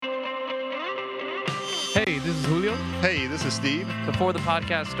Hey, this is Julio. Hey, this is Steve. Before the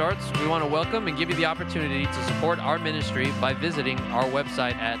podcast starts, we want to welcome and give you the opportunity to support our ministry by visiting our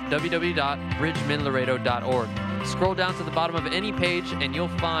website at www.bridgemanlaredo.org. Scroll down to the bottom of any page and you'll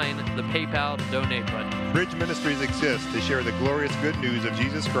find the PayPal donate button. Bridge Ministries exists to share the glorious good news of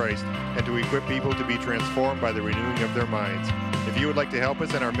Jesus Christ and to equip people to be transformed by the renewing of their minds. If you would like to help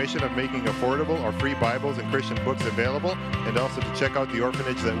us in our mission of making affordable or free Bibles and Christian books available, and also to check out the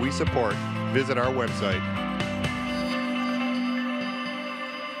orphanage that we support, visit our website.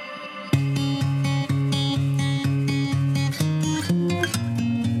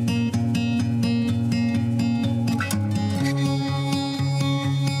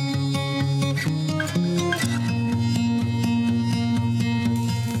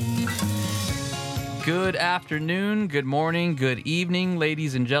 Good afternoon, good morning, good evening,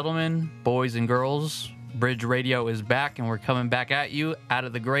 ladies and gentlemen, boys and girls. Bridge Radio is back, and we're coming back at you out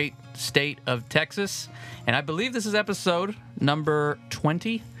of the great state of Texas. And I believe this is episode number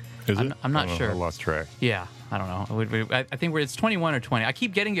 20. Is it? I'm not sure. I lost track. Yeah, I don't know. I think it's 21 or 20. I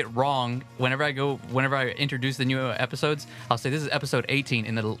keep getting it wrong whenever I introduce the new episodes. I'll say this is episode 18,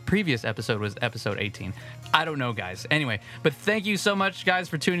 and the previous episode was episode 18. I don't know, guys. Anyway, but thank you so much, guys,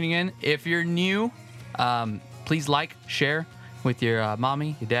 for tuning in. If you're new, please like, share with your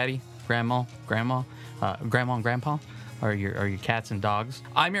mommy, your daddy, grandma and grandpa, or your cats and dogs.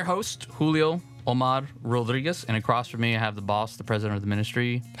 I'm your host, Julio Omar Rodriguez, and across from me I have the boss, the president of the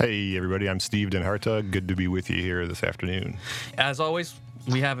ministry. Hey, everybody. I'm Steve Denharta. Good to be with you here this afternoon. As always,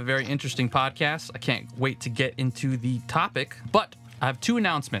 we have a very interesting podcast. I can't wait to get into the topic, but I have two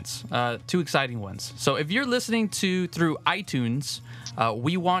announcements, two exciting ones. So if you're listening through iTunes,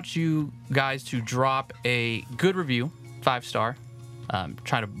 we want you guys to drop a good review, 5-star.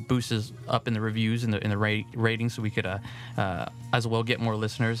 Try to boost us up in the reviews and the ratings so we could as well get more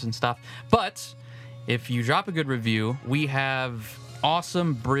listeners and stuff. But if you drop a good review, we have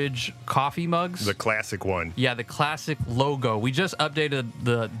awesome Bridge coffee mugs. The classic one. Yeah, the classic logo. We just updated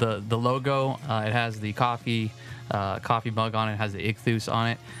the logo. It has the coffee mug on it. It has the ichthus on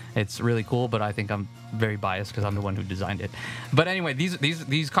it. It's really cool, but I think I'm very biased because I'm the one who designed it. But anyway,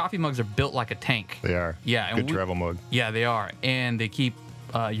 these coffee mugs are built like a tank. They are. Yeah. Good travel mug. Yeah, they are. And they keep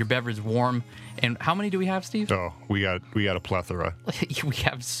your beverage warm. And how many do we have, Steve? Oh, we got a plethora. We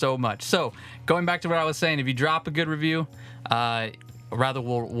have so much. So going back to what I was saying, if you drop a good review,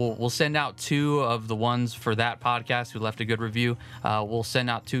 we'll send out 2 of the ones for that podcast who left a good review. We'll send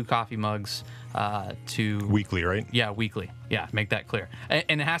out 2 coffee mugs to Weekly, right? Yeah, weekly. Yeah, make that clear.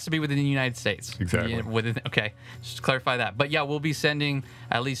 And it has to be within the United States. Exactly. Yeah, okay, just to clarify that. But yeah, we'll be sending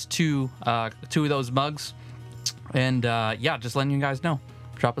at least 2 of those mugs. And just letting you guys know.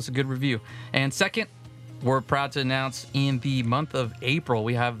 Drop us a good review. And second, we're proud to announce in the month of April,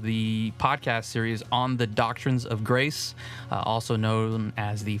 we have the podcast series on the doctrines of grace, also known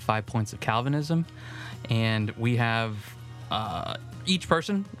as the 5 points of Calvinism. And we have each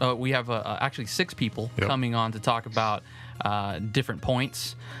person, we have actually 6 people coming on to talk about different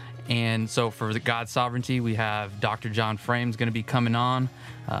points. And so for the God's sovereignty, we have Dr. John Frame's going to be coming on,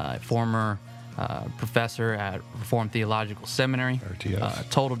 former professor at Reformed Theological Seminary.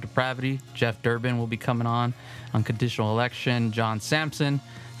 RTS. Total Depravity, Jeff Durbin will be coming on. Unconditional Election, John Sampson.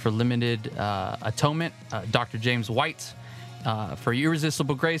 For Limited Atonement, Dr. James White. For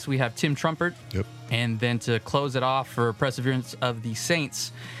Irresistible Grace, we have Tim Trumpert. Yep. And then to close it off for Perseverance of the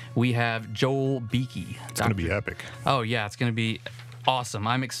Saints, we have Joel Beakey. It's going to be epic. Oh, yeah, it's going to be awesome.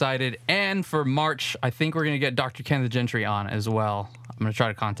 I'm excited. And for March, I think we're going to get Dr. Ken the Gentry on as well. I'm going to try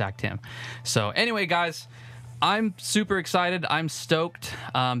to contact him. So anyway, guys, I'm super excited. I'm stoked.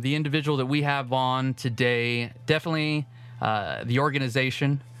 The individual that we have on today, definitely the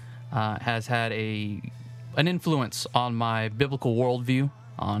organization has had an influence on my biblical worldview.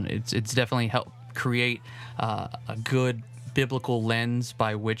 It's definitely helped create a good biblical lens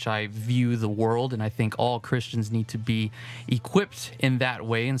by which I view the world, and I think all Christians need to be equipped in that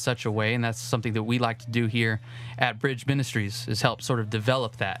way, in such a way, and that's something that we like to do here at Bridge Ministries, is help sort of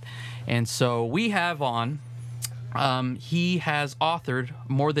develop that. And so we have on, he has authored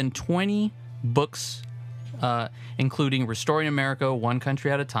more than 20 books, including Restoring America, One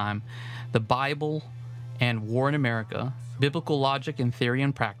Country at a Time, The Bible and War in America, Biblical Logic and Theory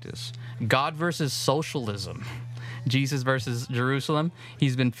and Practice, God versus Socialism, Jesus versus Jerusalem.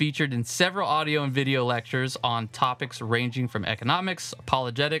 He's been featured in several audio and video lectures on topics ranging from economics,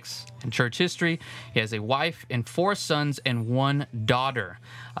 apologetics, and church history. He has a wife and 4 sons and 1 daughter.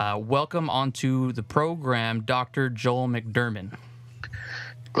 Welcome onto the program, Dr. Joel McDurmon.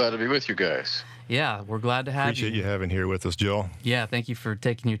 Glad to be with you guys. Yeah, we're glad to have Appreciate you having here with us, Joel. Yeah, thank you for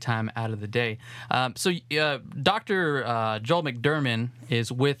taking your time out of the day. Dr. Joel McDurmon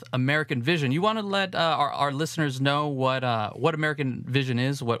is with American Vision. You want to let our listeners know what American Vision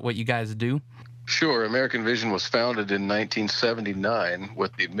is, what you guys do? Sure. American Vision was founded in 1979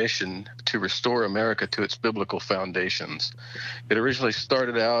 with the mission to restore America to its biblical foundations. It originally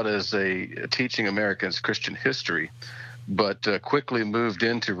started out as teaching Americans Christian history, but quickly moved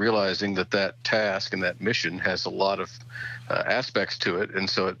into realizing that task and that mission has a lot of aspects to it. And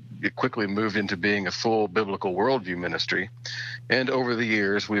so it quickly moved into being a full biblical worldview ministry. And over the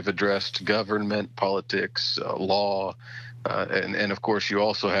years, we've addressed government, politics, law, and of course, you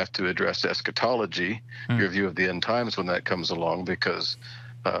also have to address eschatology, your view of the end times when that comes along, because,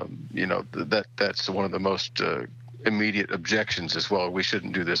 that's one of the most immediate objections as well. We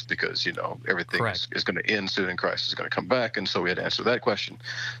shouldn't do this because, everything is going to end soon and Christ is going to come back. And so we had to answer that question.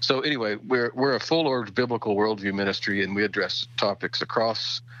 So anyway, we're a full-orbed biblical worldview ministry, and we address topics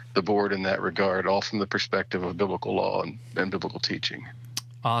across the board in that regard, all from the perspective of biblical law and biblical teaching.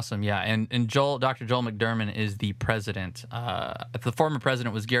 Awesome, yeah, and Dr. Joel McDurmon is the president. The former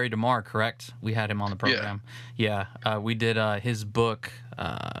president was Gary DeMar, correct? We had him on the program. Yeah, we did his book,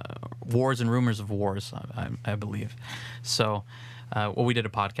 Wars and Rumors of Wars, I believe. So, we did a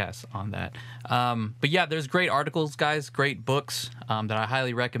podcast on that. But yeah, there's great articles, guys, great books that I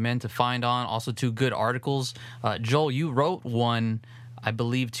highly recommend to find on. Also, 2 good articles. Joel, you wrote one, I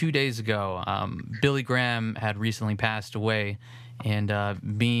believe, 2 days ago. Billy Graham had recently passed away. And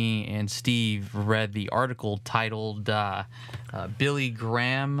me and Steve read the article titled Billy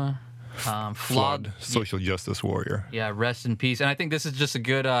Graham, Flawed Social Justice Warrior. Yeah, rest in peace. And I think this is just a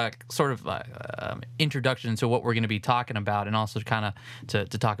good sort of introduction to what we're going to be talking about, and also kind of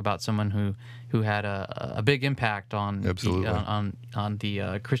to talk about someone who had a big impact on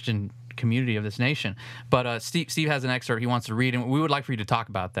the Christian community of this nation. But Steve has an excerpt he wants to read, and we would like for you to talk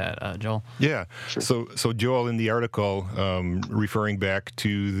about that, Joel. Yeah. Sure. So Joel, in the article, referring back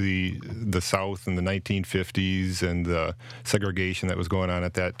to the South in the 1950s and the segregation that was going on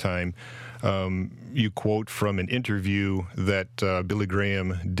at that time, you quote from an interview that Billy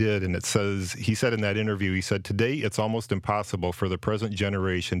Graham did, and he said in that interview, he said, "Today it's almost impossible for the present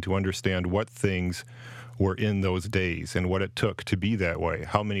generation to understand what things were in those days and what it took to be that way.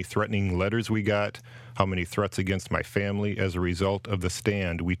 How many threatening letters we got, how many threats against my family as a result of the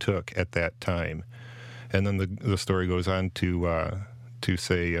stand we took at that time." And then the story goes on to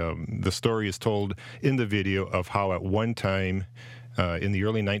say the story is told in the video of how at one time in the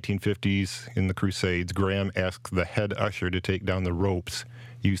early 1950s in the Crusades, Graham asked the head usher to take down the ropes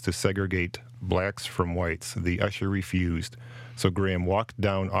used to segregate blacks from whites. The usher refused, so Graham walked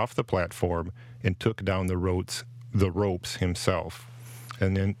down off the platform and took down the ropes himself.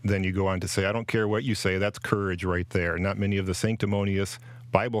 And then you go on to say, "I don't care what you say, that's courage right there. Not many of the sanctimonious,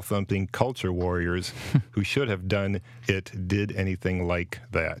 Bible-thumping culture warriors who should have done it did anything like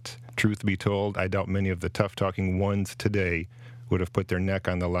that. Truth be told, I doubt many of the tough-talking ones today would have put their neck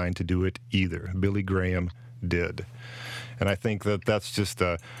on the line to do it either. Billy Graham did." And I think that's just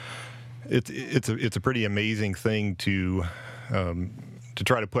it's a pretty amazing thing to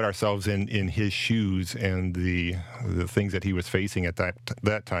try to put ourselves in his shoes and the things that he was facing at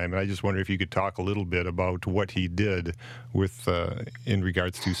that time. And I just wonder if you could talk a little bit about what he did with in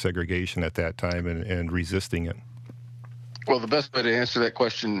regards to segregation at that time and resisting it. Well, the best way to answer that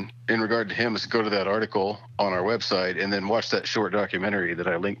question in regard to him is to go to that article on our website and then watch that short documentary that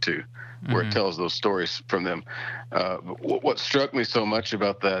I linked to, where it tells those stories from them. What struck me so much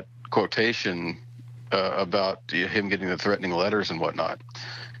about that quotation about him getting the threatening letters and whatnot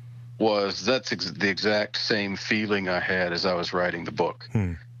was that's the exact same feeling I had as I was writing the book.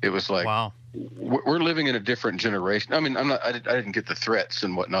 It was like, wow, we're living in a different generation. I mean, I didn't get the threats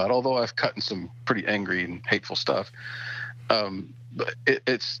and whatnot, although I've cut in some pretty angry and hateful stuff. But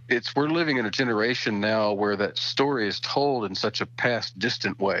we're living in a generation now where that story is told in such a past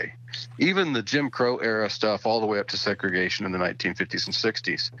distant way. Even the Jim Crow era stuff, all the way up to segregation in the 1950s and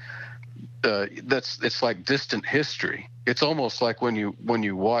 60s. It's like distant history. It's almost like when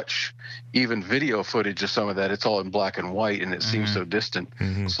you watch even video footage of some of that, it's all in black and white, and it seems so distant.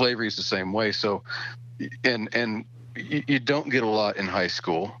 Slavery is the same way. So, and you don't get a lot in high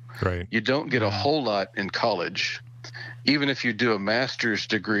school. Right. You don't get a whole lot in college. Even if you do a master's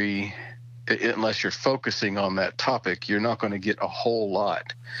degree, unless you're focusing on that topic, you're not going to get a whole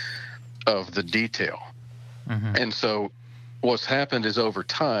lot of the detail. And so what's happened is over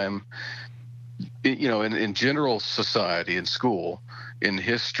time, in general society, in school, in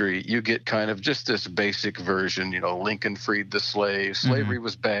history, you get kind of just this basic version. Lincoln freed the slaves. Slavery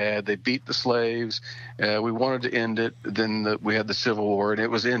was bad. They beat the slaves. We wanted to end it. Then we had the Civil War, and it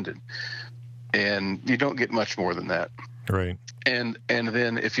was ended. And you don't get much more than that. Right. And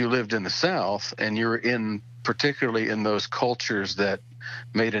then if you lived in the South and you're particularly in those cultures that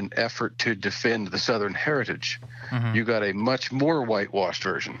made an effort to defend the Southern heritage, you got a much more whitewashed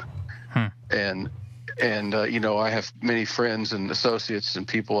version. And I have many friends and associates and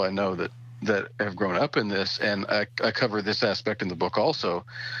people I know that have grown up in this, and I cover this aspect in the book also,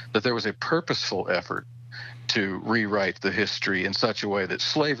 that there was a purposeful effort to rewrite the history in such a way that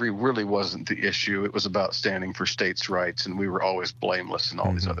slavery really wasn't the issue. It was about standing for states' rights, and we were always blameless in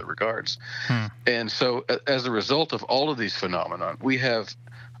all these other regards. And so as a result of all of these phenomena, we have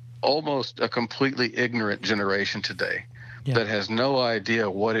almost a completely ignorant generation today that has no idea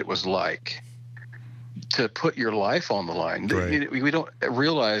what it was like to put your life on the line. Right. We don't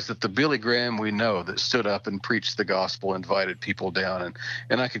realize that the Billy Graham we know that stood up and preached the gospel, invited people down,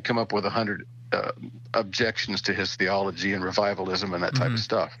 and I could come up with 100 objections to his theology and revivalism and that type of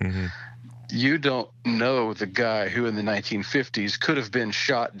stuff. You don't know the guy who in the 1950s could have been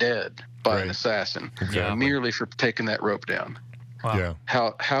shot dead by an assassin merely for taking that rope down. Wow. Yeah.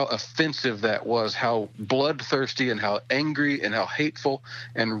 How offensive that was, how bloodthirsty and how angry and how hateful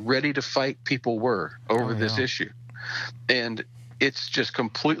and ready to fight people were over this issue. And it's just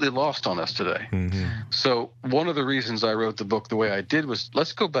completely lost on us today. So one of the reasons I wrote the book the way I did was,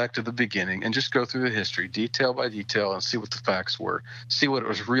 let's go back to the beginning and just go through the history detail by detail and see what the facts were, see what it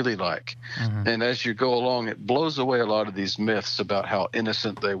was really like. And as you go along, it blows away a lot of these myths about how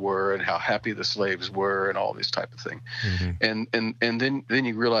innocent they were and how happy the slaves were and all these type of thing. And then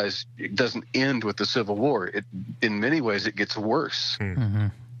you realize it doesn't end with the Civil War. It, in many ways, it gets worse.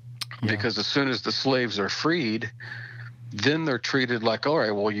 Because as soon as the slaves are freed, then they're treated like, all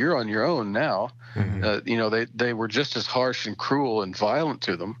right, well, you're on your own now. They were just as harsh and cruel and violent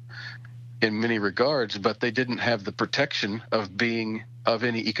to them in many regards, but they didn't have the protection of being of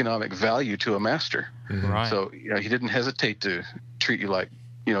any economic value to a master. Right. So he didn't hesitate to treat you like,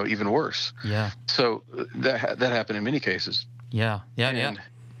 even worse. Yeah. So that happened in many cases. Yeah.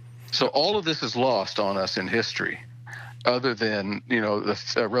 So all of this is lost on us in history, other than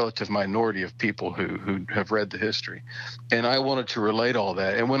the relative minority of people who have read the history. And I wanted to relate all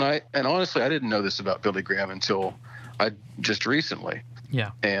that. And honestly, I didn't know this about Billy Graham until just recently.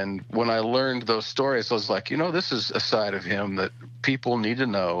 Yeah. And when I learned those stories, I was like, this is a side of him that people need to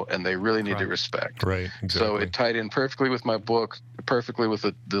know and they really need to respect. Right. Exactly. So it tied in perfectly with my book, perfectly with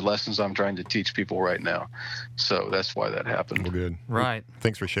the lessons I'm trying to teach people right now. So that's why that happened. Well, good. Right.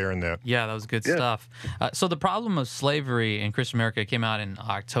 Thanks for sharing that. Yeah, that was good stuff. So The Problem of Slavery in Christian America came out in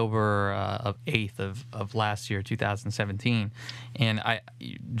October 8th of last year, 2017. And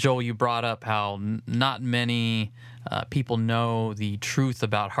Joel, you brought up how not many people know the truth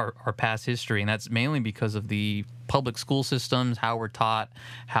about our past history, and that's mainly because of the public school systems, how we're taught,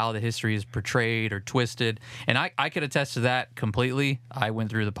 how the history is portrayed or twisted. And I could attest to that completely. I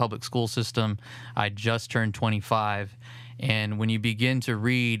went through the public school system. I just turned 25. And when you begin to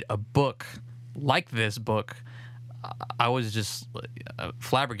read a book like this book, I was just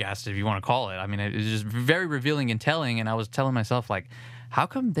flabbergasted, if you want to call it. I mean, it was just very revealing and telling. And I was telling myself, like, how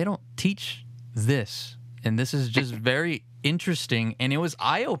come they don't teach this? And this is just very interesting, and it was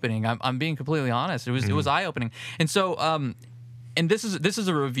eye-opening. I'm being completely honest. It was eye-opening. And so, and this is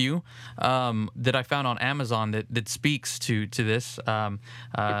a review that I found on Amazon that speaks to this.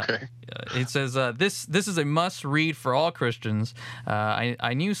 Okay. It says, this is a must-read for all Christians.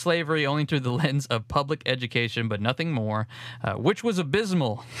 I knew slavery only through the lens of public education, but nothing more, which was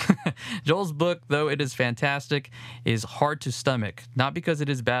abysmal. Joel's book, though it is fantastic, is hard to stomach, not because it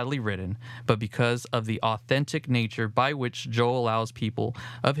is badly written, but because of the authentic nature by which Joel allows people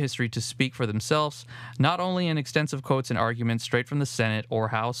of history to speak for themselves, not only in extensive quotes and arguments straight from the Senate or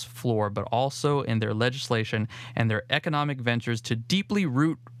House floor, but also in their legislation and their economic ventures to deeply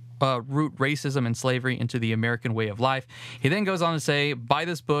root racism and slavery into the American way of life. He then goes on to say, buy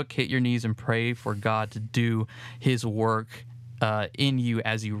this book, hit your knees, and pray for God to do his work in you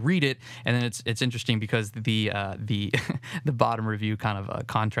as you read it. And then it's interesting because the bottom review kind of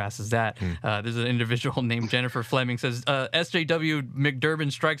contrasts that. There's an individual named Jennifer Fleming says, SJW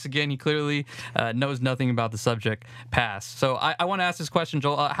McDurban strikes again. He clearly knows nothing about the subject. Pass. So I want to ask this question,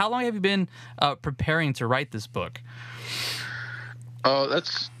 Joel. How long have you been preparing to write this book?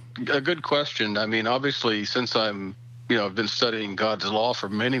 That's a good question. I mean, obviously, since I'm I've been studying God's law for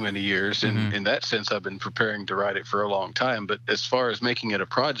many, many years. And in that sense, I've been preparing to write it for a long time. But as far as making it a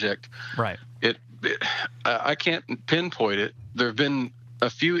project, right, I can't pinpoint it. There have been a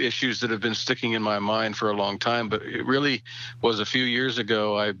few issues that have been sticking in my mind for a long time, but it really was a few years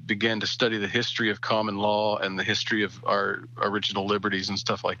ago I began to study the history of common law and the history of our original liberties and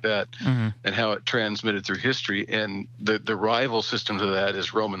stuff like that, and how it transmitted through history. And the rival system to that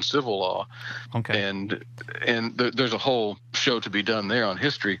is Roman civil law. Okay. And there's a whole show to be done there on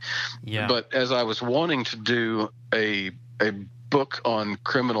history. Yeah. But as I was wanting to do a book on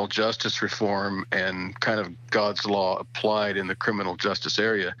criminal justice reform and kind of God's law applied in the criminal justice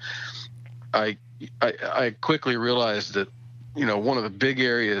area, I quickly realized that, one of the big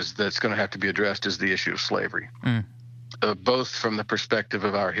areas that's going to have to be addressed is the issue of slavery, both from the perspective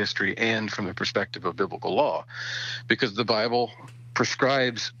of our history and from the perspective of biblical law, because the Bible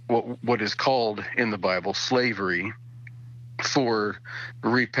prescribes what is called in the Bible slavery for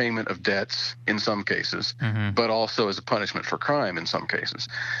repayment of debts in some cases, but also as a punishment for crime in some cases.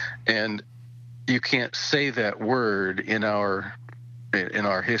 And you can't say that word in our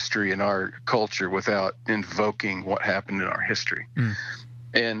history, in our culture, without invoking what happened in our history.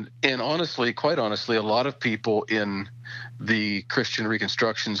 And honestly, quite honestly, a lot of people in the Christian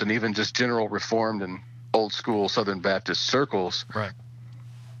Reconstructions and even just general Reformed and old school Southern Baptist circles, right,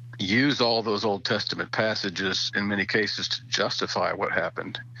 use all those Old Testament passages in many cases to justify what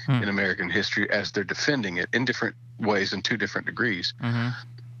happened in American history as they're defending it in different ways and to different degrees.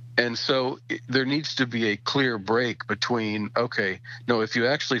 And so there needs to be a clear break between, okay, no, if you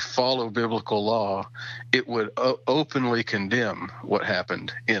actually follow biblical law, it would openly condemn what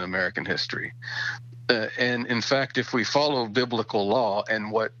happened in American history. And in fact, if we follow biblical law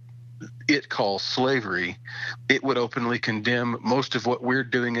and what it calls slavery, it would openly condemn most of what we're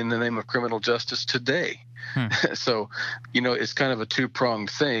doing in the name of criminal justice today. So, it's kind of a two-pronged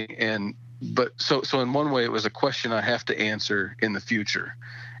thing. So in one way, it was a question I have to answer in the future,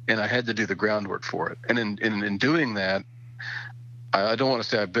 and I had to do the groundwork for it. And in doing that, I don't want to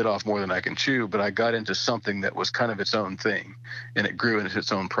say I bit off more than I can chew, but I got into something that was kind of its own thing, and it grew into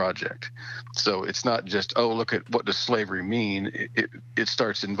its own project. So it's not just, look at what does slavery mean. It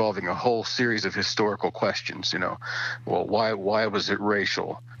starts involving a whole series of historical questions. Well, why was it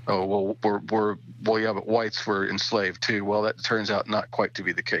racial? Oh, well, yeah, but whites were enslaved too. Well, that turns out not quite to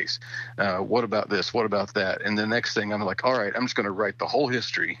be the case. What about this? What about that? And the next thing, I'm like, all right, I'm just going to write the whole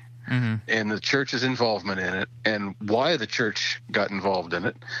history. And the church's involvement in it, and why the church got involved in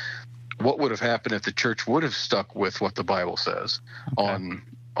it. What would have happened if the church would have stuck with what the Bible says on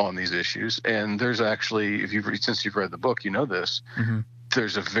these issues? And there's actually, since you've read the book, this.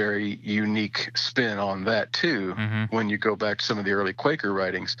 There's a very unique spin on that too when you go back to some of the early Quaker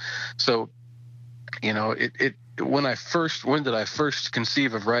writings. So, when did I first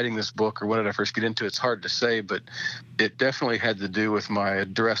conceive of writing this book, or when did I first get into it? It's hard to say, but it definitely had to do with my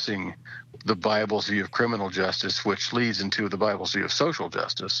addressing the Bible's view of criminal justice, which leads into the Bible's view of social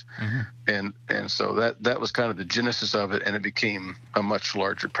justice. And so that was kind of the genesis of it, and it became a much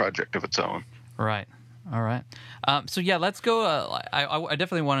larger project of its own. Right. All right. So yeah, let's go. I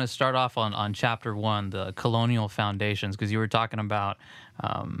definitely want to start off on chapter 1, the colonial foundations, because you were talking about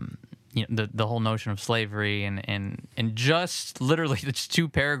the whole notion of slavery, and just literally just 2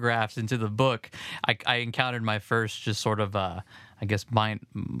 paragraphs into the book, I encountered my first just sort of mind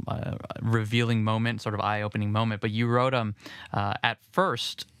revealing moment, sort of eye-opening moment. But you wrote, at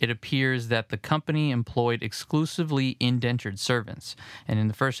first, it appears that the company employed exclusively indentured servants. And in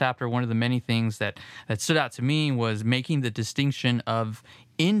the first chapter, one of the many things that stood out to me was making the distinction of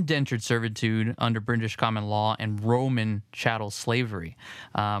indentured servitude under British common law and Roman chattel slavery.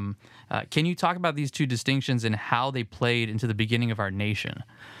 Can you talk about these 2 distinctions and how they played into the beginning of our nation?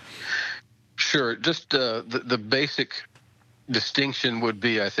 Sure. Just the basic distinction would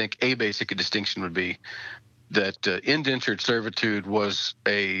be, I think, a basic distinction would be that indentured servitude was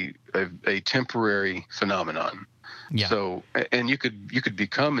a temporary phenomenon. Yeah. So, and you could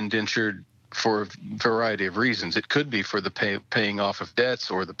become indentured for a variety of reasons. It could be for the paying off of debts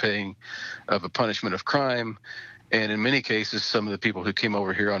or the paying of a punishment of crime. And in many cases, some of the people who came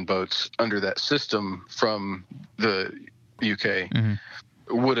over here on boats under that system from the UK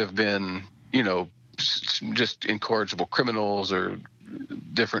would have been, just incorrigible criminals or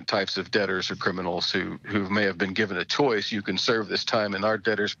different types of debtors or criminals who may have been given a choice. You can serve this time in our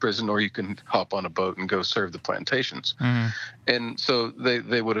debtor's prison, or you can hop on a boat and go serve the plantations. And so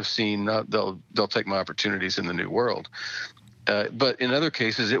they would have seen, they'll take my opportunities in the New World. But in other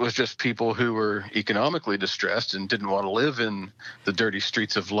cases, it was just people who were economically distressed and didn't want to live in the dirty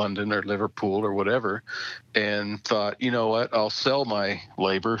streets of London or Liverpool or whatever, and thought, you know what, I'll sell my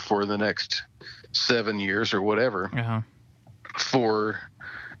labor for the next 7 years or whatever for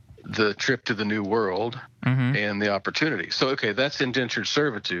the trip to the New World and the opportunity. So, okay, that's indentured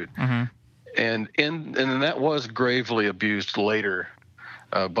servitude. And that was gravely abused later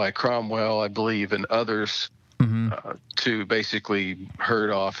by Cromwell, I believe, and others to basically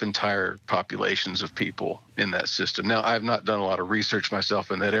herd off entire populations of people in that system. Now, I've not done a lot of research myself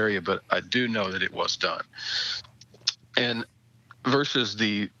in that area, but I do know that it was done. And versus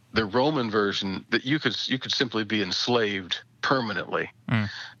the Roman version, that you could simply be enslaved permanently.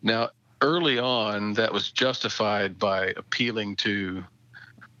 Now, early on, that was justified by appealing to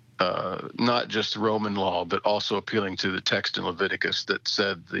not just Roman law, but also appealing to the text in Leviticus that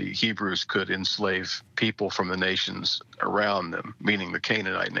said the Hebrews could enslave people from the nations around them, meaning the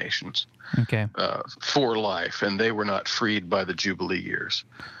Canaanite nations, for life, and they were not freed by the Jubilee years.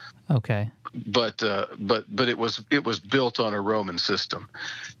 But it was built on a Roman system,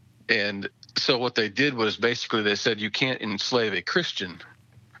 and so what they did was basically they said you can't enslave a Christian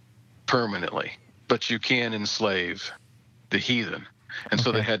permanently, but you can enslave the heathen. And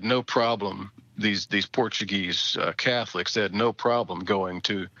so they had no problem, these Portuguese Catholics, they had no problem going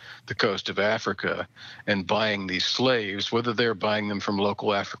to the coast of Africa and buying these slaves, whether they're buying them from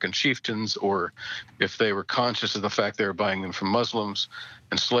local African chieftains or if they were conscious of the fact they were buying them from Muslims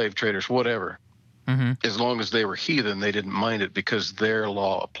and slave traders, whatever. As long as they were heathen, they didn't mind it because their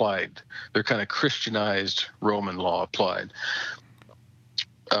law applied. Their kind of Christianized Roman law applied.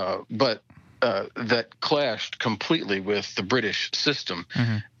 But that clashed completely with the British system,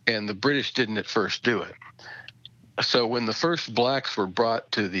 and the British didn't at first do it. So when the first blacks were brought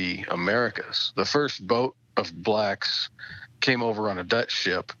to the Americas, the first boat of blacks came over on a Dutch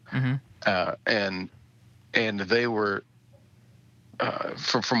ship, and they were,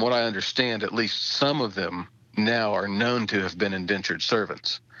 from what I understand, at least some of them now are known to have been indentured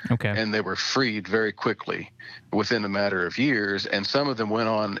servants. And they were freed very quickly within a matter of years. And some of them went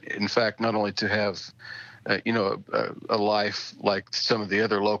on, in fact, not only to have, a life like some of the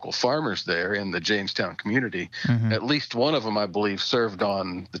other local farmers there in the Jamestown community. At least one of them, I believe, served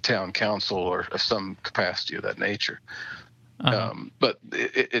on the town council or some capacity of that nature. But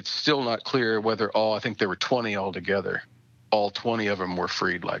it's still not clear whether I think there were 20 altogether. All 20 of them were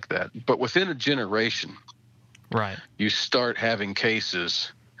freed like that. But within a generation, you start having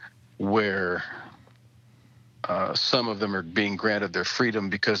cases where some of them are being granted their freedom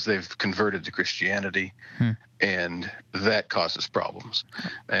because they've converted to Christianity, and that causes problems,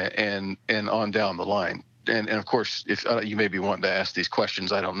 and on down the line. And of course, if you may be wanting to ask these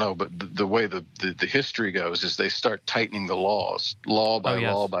questions, I don't know, but the way the history goes is they start tightening the laws, law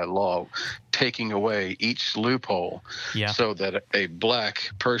by law, taking away each loophole, so that a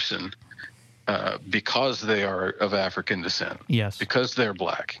black person, because they are of African descent, because they're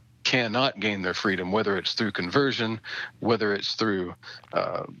black, cannot gain their freedom, whether it's through conversion, whether it's through,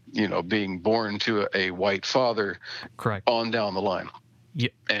 being born to a white father, on down the line.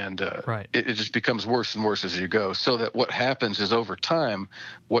 And it just becomes worse and worse as you go, so that what happens is over time,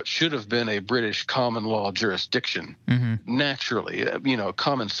 what should have been a British common law jurisdiction, naturally,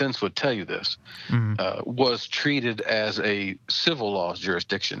 common sense would tell you this, was treated as a civil law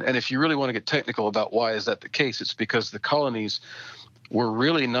jurisdiction. And if you really want to get technical about why is that the case, it's because the colonies were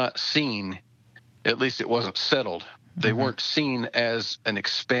really not seen, at least it wasn't settled, they weren't seen as an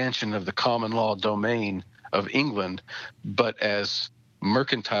expansion of the common law domain of England, but as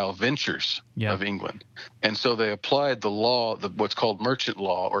mercantile ventures of England. And so they applied the law, what's called merchant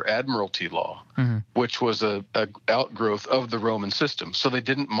law or admiralty law, which was a outgrowth of the Roman system. So they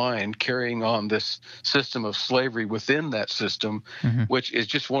didn't mind carrying on this system of slavery within that system, which is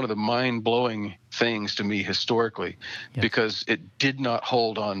just one of the mind-blowing things to me historically, because it did not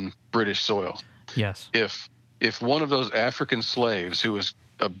hold on British soil. If one of those African slaves who was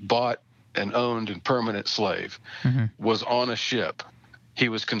a bought and owned and permanent slave was on a ship, he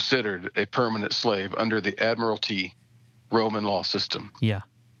was considered a permanent slave under the Admiralty Roman law system.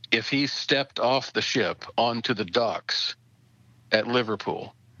 If he stepped off the ship onto the docks at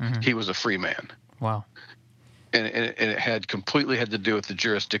Liverpool, he was a free man. And it had completely had to do with the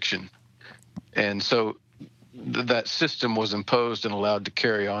jurisdiction. And so that system was imposed and allowed to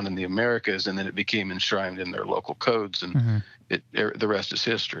carry on in the Americas, and then it became enshrined in their local codes, and the rest is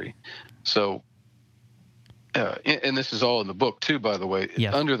history. So, and this is all in the book too, by the way.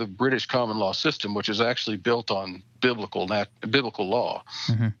 Under the British common law system, which is actually built on biblical law,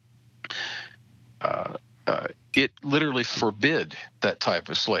 it literally forbid that type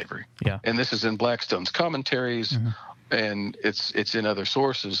of slavery. Yeah. And this is in Blackstone's commentaries, and it's in other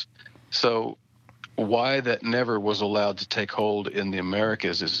sources. So why that never was allowed to take hold in the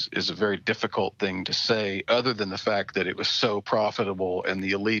Americas is a very difficult thing to say, other than the fact that it was so profitable, and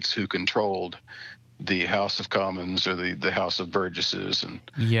the elites who controlled the House of Commons or the House of Burgesses and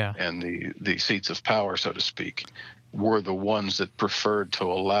the seats of power, so to speak, were the ones that preferred to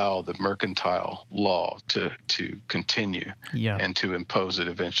allow the mercantile law to continue and to impose it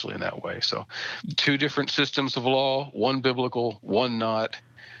eventually in that way. So 2 different systems of law, one biblical, one not.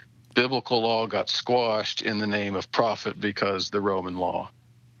 Biblical law got squashed in the name of profit because the Roman law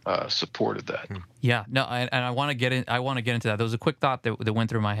supported that. Yeah, no, and I want to get in. I want to get into that. There was a quick thought that went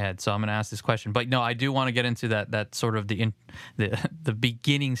through my head, so I'm going to ask this question. But no, I do want to get into that sort of the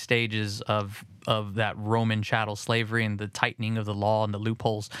beginning stages of that Roman chattel slavery and the tightening of the law and the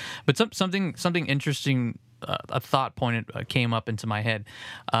loopholes. But something interesting, a thought came up into my head,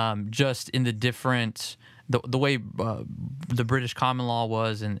 just in the different. The way the British common law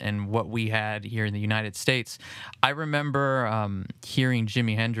was and what we had here in the United States. I remember hearing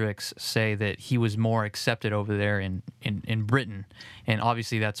Jimi Hendrix say that he was more accepted over there in Britain, and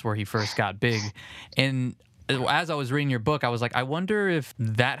obviously that's where he first got big. And as I was reading your book, I was like, I wonder if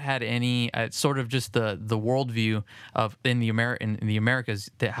that had any sort of just the worldview of in the Americas,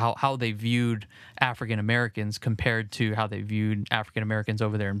 that how they viewed African Americans compared to how they viewed African Americans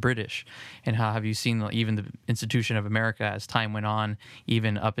over there in British, and how have you seen even the institution of America as time went on,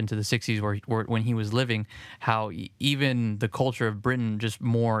 even up into the 60s where when he was living, how even the culture of Britain just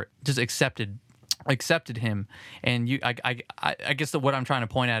accepted him. And I guess what I'm trying to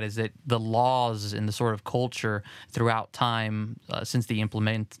point at is that the laws and the sort of culture throughout time since the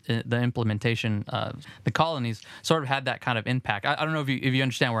implementation of the colonies sort of had that kind of impact. I don't know if you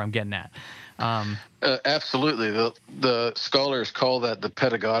understand where I'm getting at. Absolutely. The scholars call that the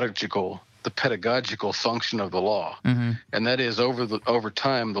pedagogical function of the law. And that is over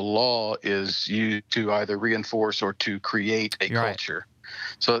time the law is used to either reinforce or to create a culture.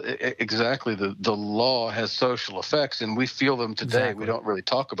 So exactly, the law has social effects, and we feel them today. Exactly. We don't really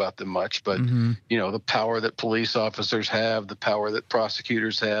talk about them much, but the power that police officers have, the power that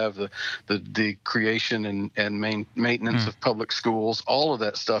prosecutors have, the creation and maintenance of public schools, all of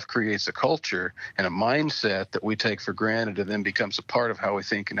that stuff creates a culture and a mindset that we take for granted, and then becomes a part of how we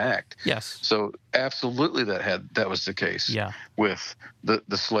think and act. Yes. So absolutely, that was the case with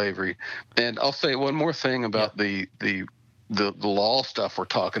the slavery. And I'll say one more thing about the law stuff we're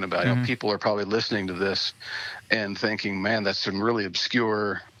talking about. You know, people are probably listening to this and thinking, man, that's some really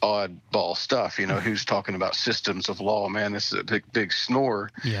obscure, oddball stuff. You know, who's talking about systems of law? Man, this is a big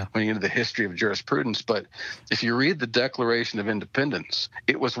snore when you get into the history of jurisprudence. But if you read the Declaration of Independence,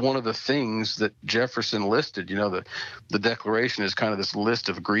 it was one of the things that Jefferson listed. You know, the Declaration is kind of this list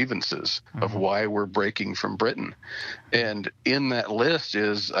of grievances of why we're breaking from Britain. And in that list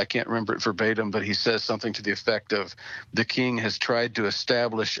is, I can't remember it verbatim, but he says something to the effect of, the king has tried to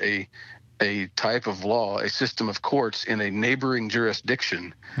establish a type of law, a system of courts in a neighboring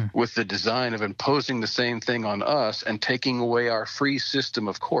jurisdiction with the design of imposing the same thing on us and taking away our free system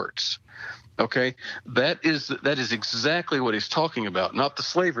of courts. Okay, that is exactly what he's talking about, not the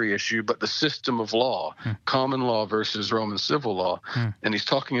slavery issue, but the system of law, common law versus Roman civil law. And he's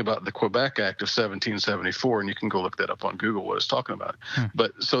talking about the Quebec Act of 1774, and you can go look that up on Google, what it's talking about.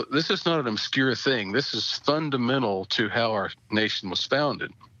 But so this is not an obscure thing. This is fundamental to how our nation was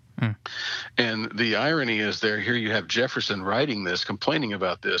founded. And the irony is here you have Jefferson writing this, complaining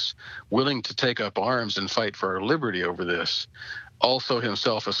about this, willing to take up arms and fight for our liberty over this, also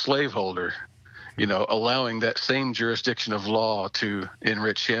himself a slaveholder, you know, allowing that same jurisdiction of law to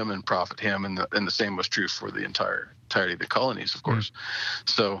enrich him and profit him, and the same was true for the entirety of the colonies, of course.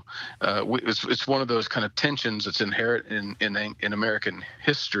 So it's one of those kind of tensions that's inherent in American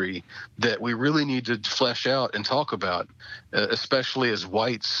history that we really need to flesh out and talk about, especially as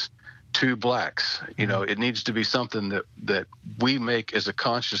whites to blacks. You know, it needs to be something that we make as a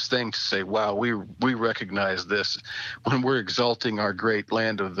conscious thing to say, wow, we recognize this when we're exalting our great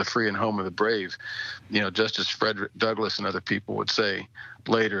land of the free and home of the brave. You know, just as Frederick Douglass and other people would say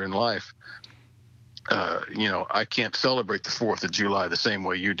later in life, you know, I can't celebrate the 4th of July the same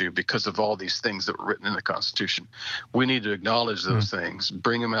way you do because of all these things that were written in the Constitution. We need to acknowledge those things,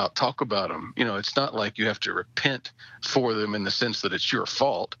 bring them out, talk about them. You know, it's not like you have to repent for them in the sense that it's your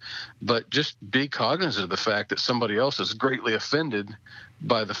fault, but just be cognizant of the fact that somebody else is greatly offended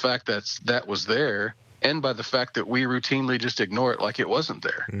by the fact that was there, and by the fact that we routinely just ignore it like it wasn't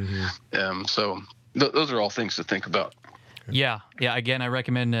there. So those are all things to think about. Yeah. Again, I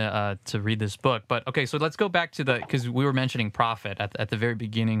recommend to read this book. But okay, so let's go back to because we were mentioning prophet at the very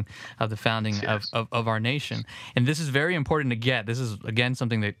beginning of the founding Yes. of our nation, and this is very important to get. This is again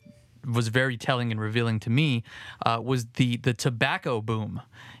something that was very telling and revealing to me, was the tobacco boom.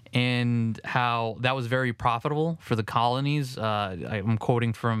 And how that was very profitable for the colonies. I'm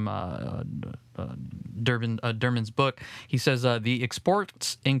quoting from Durbin's book. He says the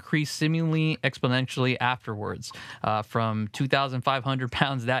exports increased seemingly exponentially afterwards, from 2,500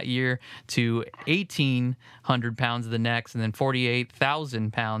 pounds that year to 1,800 pounds the next, and then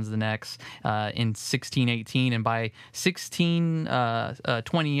 48,000 pounds the next in 1618. And by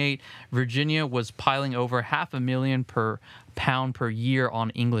 1628, Virginia was piling over 500,000 per pound per year on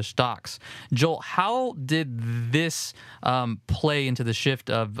English docks. Joel, how did this play into the shift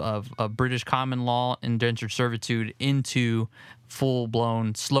of British common law indentured servitude into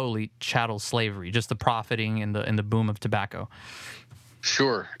full-blown, slowly chattel slavery, just the profiting and the boom of tobacco?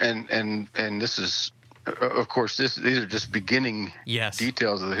 Sure, and this is, of course, these are just beginning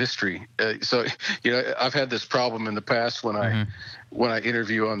details of the history. So, I've had this problem in the past when I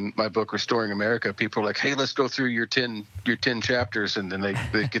interview on my book Restoring America. People are like, "Hey, let's go through your 10 chapters," and then they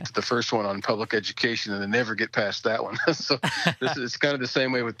get to the first one on public education, and they never get past that one. So it's kind of the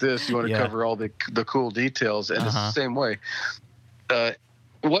same way with this. You want to cover all the cool details, and it's the same way.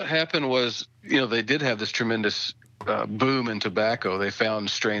 What happened was, they did have this tremendous boom in tobacco. They found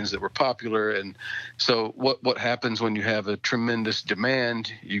strains that were popular, and so what happens when you have a tremendous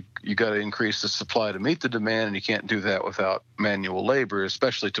demand? You got to increase the supply to meet the demand, and you can't do that without manual labor.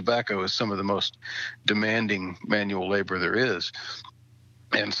 Especially tobacco is some of the most demanding manual labor there is,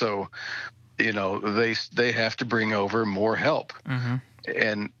 and so they have to bring over more help.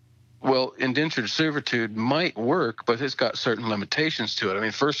 And well, indentured servitude might work, but it's got certain limitations to it. I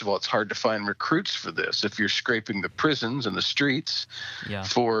mean, first of all, it's hard to find recruits for this. If you're scraping the prisons and the streets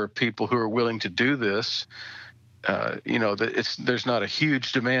for people who are willing to do this, there's not a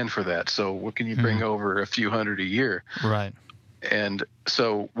huge demand for that. So what can you bring over? A few hundred a year, right? And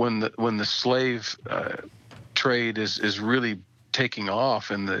so when the slave trade is really taking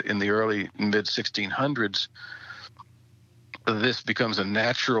off in the early mid 1600s. This becomes a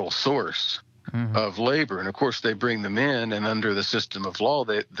natural source of labor, and of course they bring them in, and under the system of law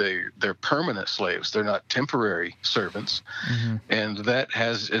they're permanent slaves. They're not temporary servants, and that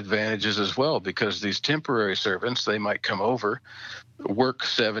has advantages as well, because these temporary servants, they might come over, work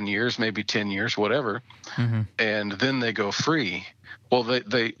 7 years, maybe 10 years, whatever, and then they go free. Well,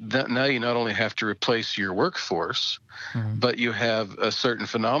 now you not only have to replace your workforce, but you have a certain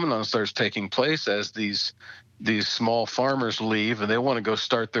phenomenon starts taking place as these small farmers leave and they want to go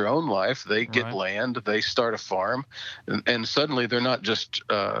start their own life. They get land, they start a farm, and suddenly they're not just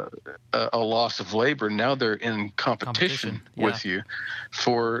a loss of labor. Now they're in competition with you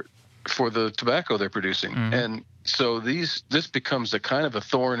for the tobacco they're producing. And so this becomes a kind of a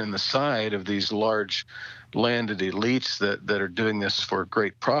thorn in the side of these large landed elites that are doing this for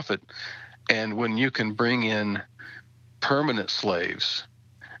great profit. And when you can bring in permanent slaves,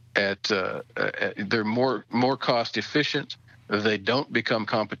 they're more cost efficient, they don't become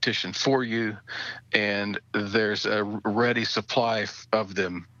competition for you, and there's a ready supply of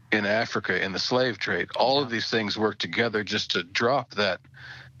them in Africa in the slave trade. All of these things work together just to drop that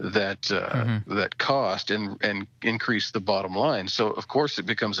cost and increase the bottom line. So of course it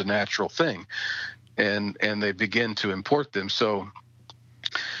becomes a natural thing, and they begin to import them. So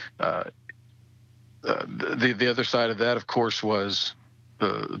the other side of that, of course, was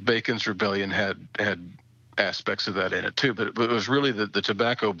Bacon's Rebellion had aspects of that in it too, but it was really the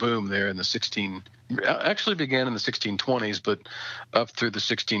tobacco boom there in the actually began in the 1620s, but up through the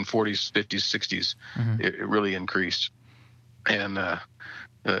 1640s, 50s, 60s, it really increased. And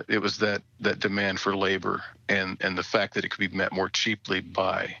it was that demand for labor and the fact that it could be met more cheaply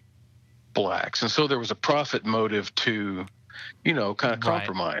by blacks. And so there was a profit motive to kind of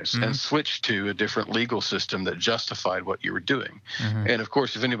compromise and switch to a different legal system that justified what you were doing. And of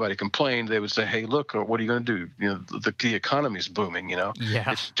course, if anybody complained, they would say, "Hey, look, what are you going to do? The economy's booming.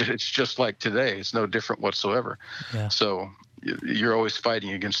 It's just like today. It's no different whatsoever." So you're always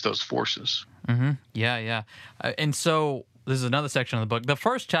fighting against those forces. And so this is another section of the book. The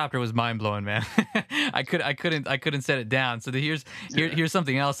first chapter was mind blowing, man. I couldn't set it down. So here's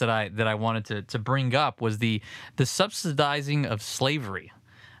something else that I wanted to bring up was the subsidizing of slavery.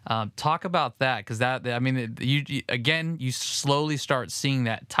 Talk about that, because you slowly start seeing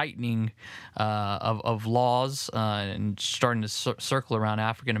that tightening of laws and starting to circle around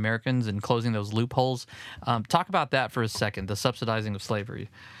African Americans and closing those loopholes. Talk about that for a second. The subsidizing of slavery.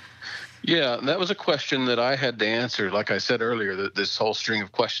 Yeah, that was a question that I had to answer. Like I said earlier, that this whole string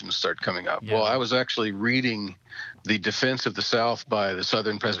of questions started coming up. Yeah. Well, I was actually reading the Defense of the South by the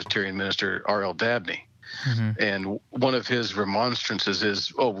Southern Presbyterian minister R.L. Dabney. And one of his remonstrances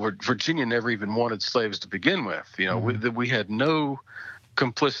is, Virginia never even wanted slaves to begin with. We had no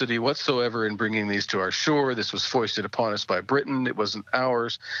complicity whatsoever in bringing these to our shore. This was foisted upon us by Britain. It wasn't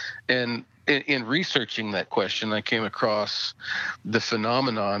ours. And in researching that question, I came across the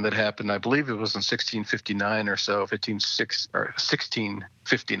phenomenon that happened, I believe it was in 1659 or so,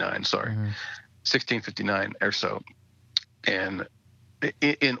 1659, sorry, 1659 or so. And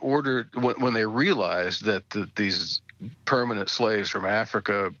in order, when they realized that these permanent slaves from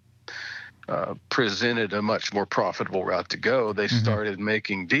Africa presented a much more profitable route to go, they started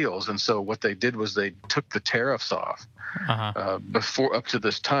making deals. And so what they did was they took the tariffs off. Before, up to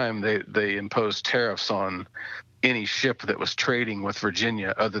this time, they imposed tariffs on any ship that was trading with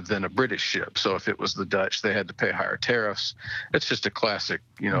Virginia other than a British ship. So if it was the Dutch, they had to pay higher tariffs. It's just a classic,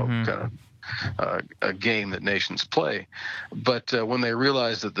 kind of a game that nations play. But when they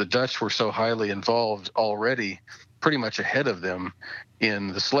realized that the Dutch were so highly involved already, pretty much ahead of them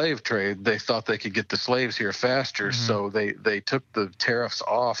in the slave trade, they thought they could get the slaves here faster. So they took the tariffs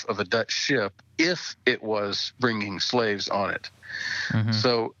off of a Dutch ship if it was bringing slaves on it.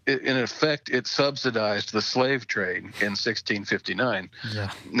 So in effect, it subsidized the slave trade in 1659.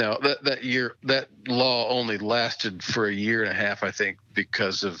 Now that law only lasted for a year and a half, I think,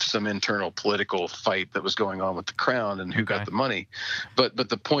 because of some internal political fight that was going on with the crown and who got the money. But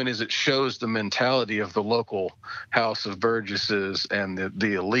the point is, it shows the mentality of the local House of Burgesses and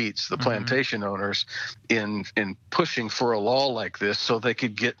the elites, the plantation owners, in pushing for a law like this so they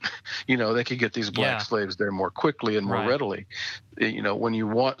could get these black slaves there more quickly and more readily. When you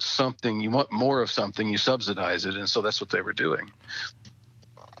want something, you want more of something, you subsidize it, and so that's what they were doing.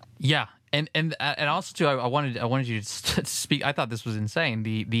 Yeah, and also too, I wanted you to speak. I thought this was insane.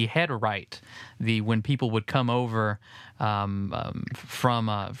 The head right, when people would come over from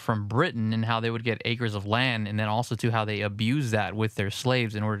Britain, and how they would get acres of land, and then also to how they abused that with their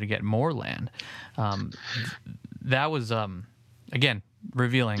slaves in order to get more land. That was again,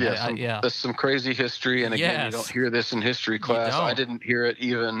 revealing. That's some crazy history, and again, you don't hear this in history class. I didn't hear it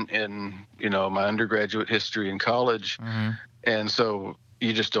even in my undergraduate history in college, and so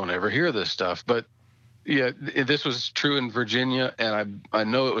you just don't ever hear this stuff. But this was true in Virginia, and I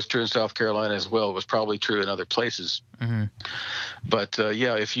know it was true in South Carolina as well. It was probably true in other places. But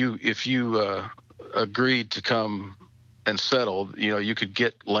if you agreed to come and settle, you could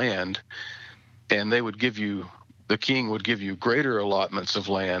get land, and they would give you. The king would give you greater allotments of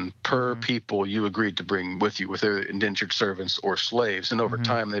land per people you agreed to bring with you, with their indentured servants or slaves. And over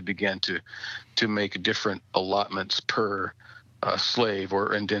time, they began to make different allotments per slave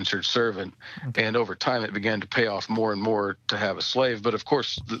or indentured servant. And over time, it began to pay off more and more to have a slave. But of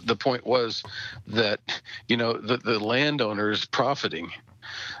course, the point was that, the landowner is profiting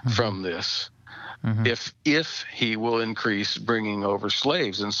from this. If he will increase bringing over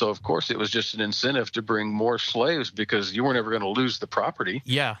slaves. And so, of course, it was just an incentive to bring more slaves because you weren't ever going to lose the property.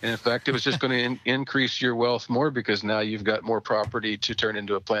 And in fact, it was just going to increase your wealth more because now you've got more property to turn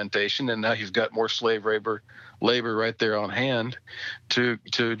into a plantation, and now you've got more slave labor right there on hand to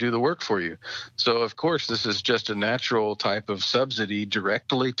do the work for you. So, of course, this is just a natural type of subsidy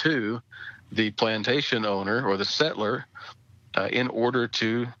directly to the plantation owner or the settler in order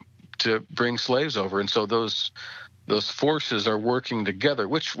to bring slaves over. And so those forces are working together,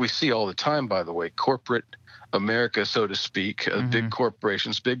 which we see all the time, by the way. Corporate America, so to speak, big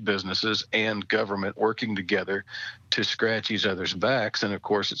corporations, big businesses, and government working together to scratch each other's backs. And of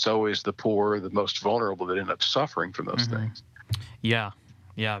course, it's always the poor, the most vulnerable, that end up suffering from those things.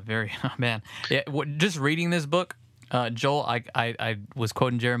 Very, man. Just reading this book, Joel, I was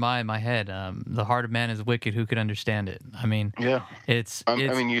quoting Jeremiah in my head. The heart of man is wicked. Who could understand it? I mean, it's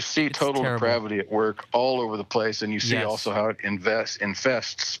you see total depravity at work all over the place, and you see also how it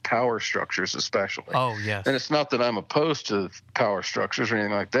infests power structures, especially. And it's not that I'm opposed to power structures or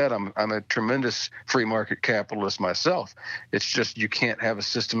anything like that. I'm a tremendous free market capitalist myself. It's just you can't have a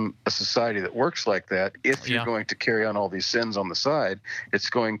society that works like that if you're going to carry on all these sins on the side. It's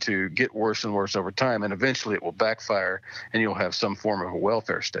going to get worse and worse over time, and eventually it will backfire empire, and you'll have some form of a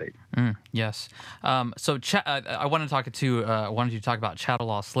welfare state. Yes. So I wanted you to talk about chattel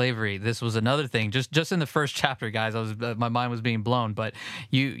law slavery. This was another thing. Just in the first chapter, guys, my mind was being blown. But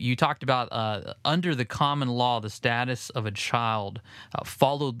you talked about under the common law, the status of a child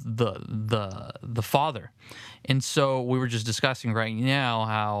followed the father. And so we were just discussing right now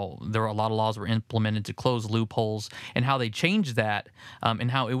how there were a lot of laws were implemented to close loopholes, and how they changed that, and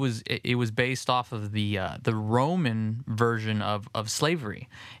how it was based off of the Roman version of slavery.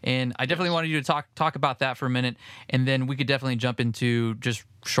 And I definitely wanted you to talk about that for a minute, and then we could definitely jump into just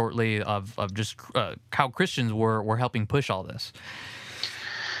shortly of just how Christians were helping push all this.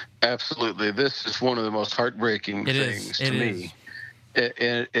 Absolutely, this is one of the most heartbreaking things to me.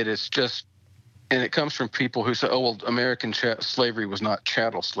 It is just. And it comes from people who say, oh, well, American slavery was not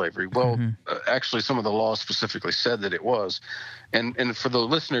chattel slavery. Well, actually, some of the laws specifically said that it was. And for the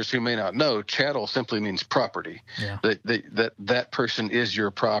listeners who may not know, chattel simply means property. Yeah. That person is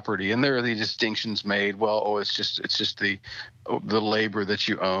your property. And there are the distinctions made. Well, it's just the labor that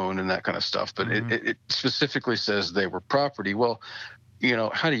you own and that kind of stuff. But it specifically says they were property. Well,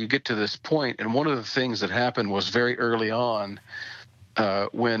 how do you get to this point? And one of the things that happened was very early on,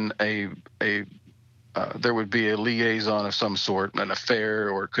 when there would be a liaison of some sort, an affair,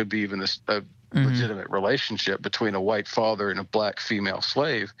 or it could be even a legitimate relationship between a white father and a black female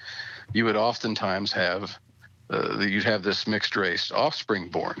slave, you would oftentimes have you'd have this mixed race offspring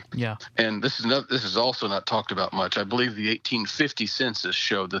born. Yeah. And this is also not talked about much. I believe the 1850 census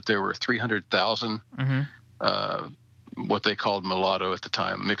showed that there were 300,000 what they called mulatto at the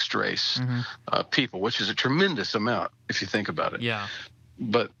time, mixed race people, which is a tremendous amount if you think about it. Yeah.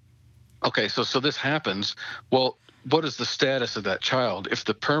 But okay, so this happens. Well, what is the status of that child if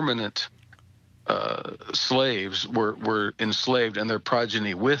the permanent slaves were enslaved and their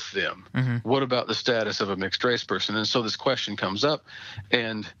progeny with them? What about the status of a mixed race person? And so this question comes up,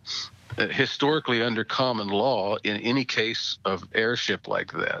 and historically under common law, in any case of heirship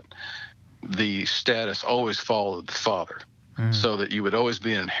like that, the status always followed the father, so that you would always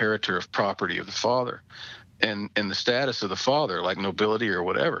be an inheritor of property of the father, and the status of the father, like nobility or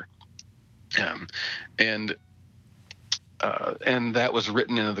whatever. And that was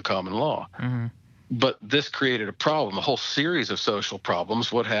written into the common law. But this created a problem, a whole series of social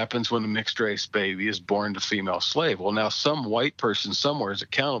problems. What happens when a mixed race baby is born to female slave? Well, now some white person somewhere is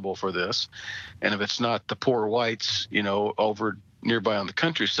accountable for this. And if it's not the poor whites, over nearby on the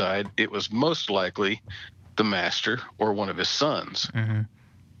countryside, it was most likely the master or one of his sons.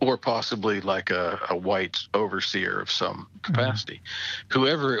 Or possibly like a white overseer of some capacity.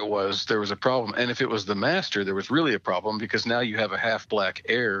 Whoever it was, there was a problem. And if it was the master, there was really a problem, because now you have a half-black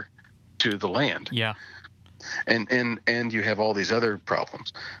heir to the land. Yeah. And you have all these other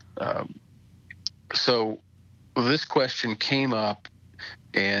problems. So this question came up,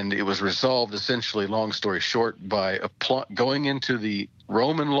 and it was resolved essentially, long story short, by going into the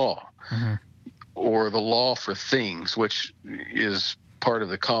Roman law, or the law for things, which is part of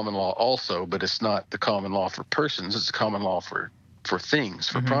the common law also, but it's not the common law for persons. It's the common law for things,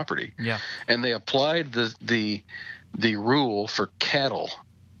 for property. Yeah. And they applied the rule for cattle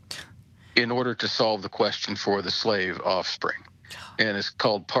in order to solve the question for the slave offspring. And it's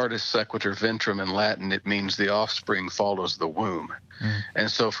called partus sequitur ventrum in Latin. It means the offspring follows the womb. And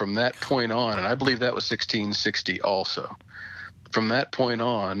so from that point on, and I believe that was 1660 also, from that point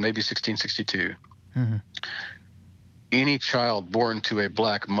on, maybe 1662, any child born to a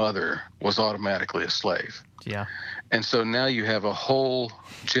black mother was automatically a slave. Yeah. And so now you have a whole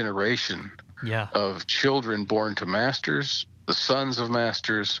generation of children born to masters, the sons of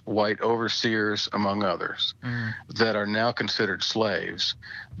masters, white overseers, among others, that are now considered slaves,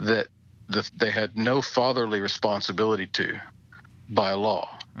 that they had no fatherly responsibility to by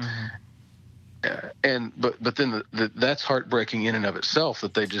law. But then that's heartbreaking in and of itself,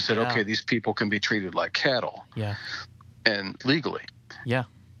 that they just said, okay, these people can be treated like cattle. Yeah. And legally. Yeah.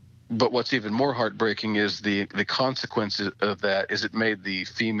 But what's even more heartbreaking is the consequences of that is it made the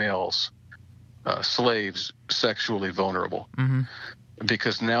females slaves sexually vulnerable,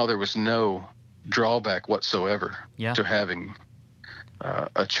 because now there was no drawback whatsoever to having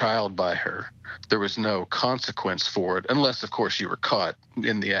a child by her. There was no consequence for it, unless, of course, you were caught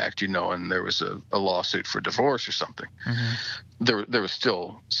in the act, and there was a lawsuit for divorce or something. There was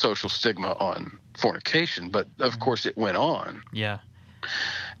still social stigma on fornication, but of course it went on. Yeah.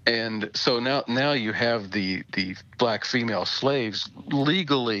 And so now you have the black female slaves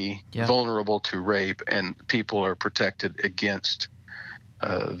legally vulnerable to rape, and people are protected against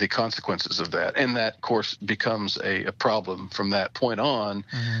the consequences of that. And that, of course, becomes a problem from that point on.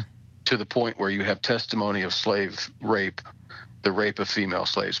 to the point where you have testimony of slave rape, the rape of female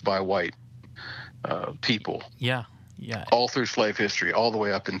slaves by white people. Yeah. Yeah. All through slave history, all the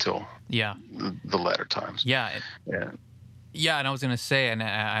way up until the latter times. Yeah. Yeah. Yeah, and I was gonna say, and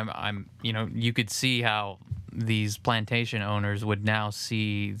I'm, you could see how these plantation owners would now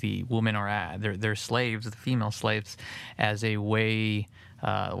see the women or their slaves, the female slaves, as a way.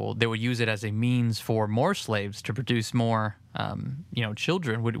 Well, they would use it as a means for more slaves to produce more,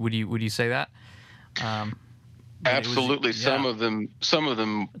 children. Would you say that? Absolutely. Some of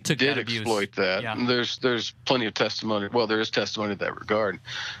them did exploit that. Yeah. There's plenty of testimony. Well, there is testimony in that regard.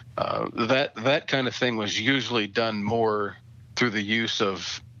 That kind of thing was usually done more through the use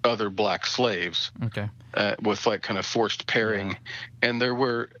of other black slaves. Okay. With like kind of forced pairing, and there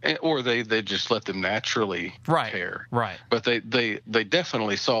were, or they just let them naturally pair. Right. But they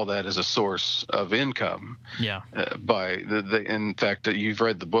definitely saw that as a source of income. Yeah. In fact, you've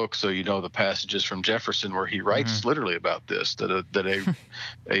read the book, so you know the passages from Jefferson where he writes literally about this, that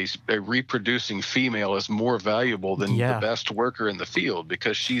a reproducing female is more valuable than the best worker in the field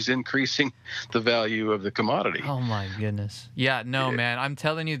because she's increasing the value of the commodity. Oh my goodness. Yeah. No, man. I'm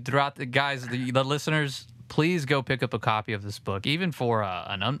telling you, throughout the guys, the listeners, please go pick up a copy of this book, even for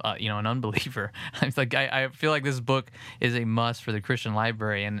an unbeliever. It's like I feel like this book is a must for the Christian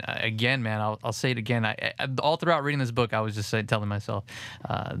library. And again, man, I'll say it again. I all throughout reading this book, I was just telling myself,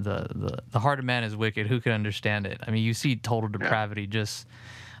 the heart of man is wicked. Who can understand it? I mean, you see total depravity. Just,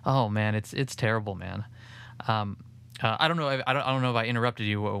 oh man, it's terrible, man. I don't know. I don't know if I interrupted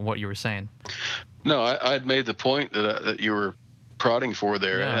you. What you were saying? No, I'd made the point that you were prodding for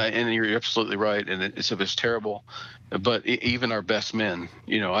there, and you're absolutely right, and it's terrible. But even our best men,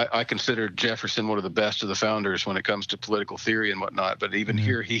 I consider Jefferson one of the best of the founders when it comes to political theory and whatnot. But even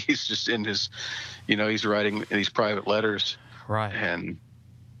here, he's just in his, he's writing these private letters, right?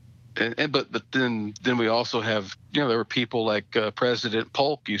 But then we also have, there were people like President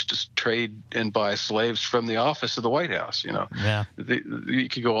Polk used to trade and buy slaves from the office of the White House. You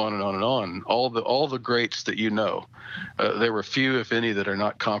could go on and on and on. All the greats that there were few, if any, that are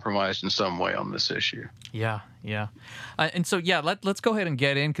not compromised in some way on this issue. Yeah. And so, let's go ahead and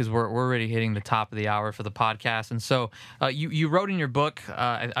get in, because we're already hitting the top of the hour for the podcast. And so you wrote in your book,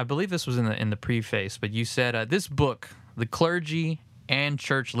 I believe this was in the preface, but you said this book, The Clergy and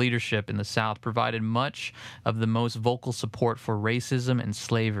Church Leadership in the South, provided much of the most vocal support for racism and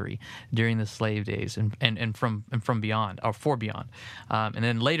slavery during the slave days and from beyond, or for beyond. And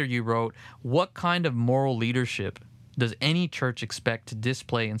then later you wrote, what kind of moral leadership does any church expect to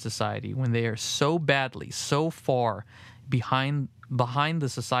display in society when they are so badly, so far behind the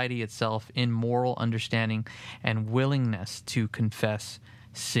society itself in moral understanding and willingness to confess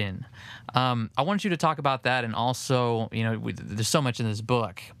sin? I want you to talk about that, and also, there's so much in this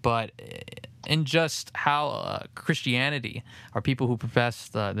book, but in just how Christianity, or people who profess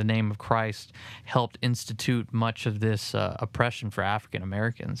the name of Christ, helped institute much of this oppression for African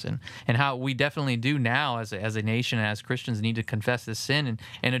Americans, and how we definitely do now as a nation, as Christians, need to confess this sin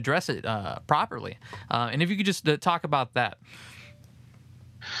and address it properly. And if you could just talk about that.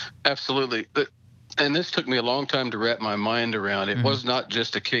 Absolutely. And this took me a long time to wrap my mind around. It was not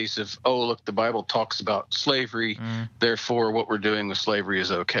just a case of, look, the Bible talks about slavery, therefore what we're doing with slavery is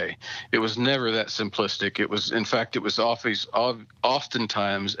okay. It was never that simplistic. It was, in fact,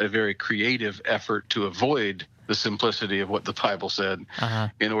 oftentimes a very creative effort to avoid the simplicity of what the Bible said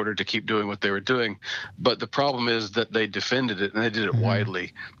in order to keep doing what they were doing. But the problem is that they defended it, and they did it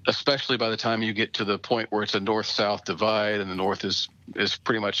widely, especially by the time you get to the point where it's a north-south divide, and the North is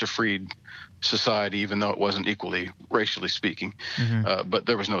pretty much a freed society, even though it wasn't equally racially speaking. But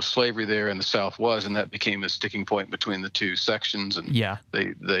there was no slavery there, and the South was, and that became a sticking point between the two sections, and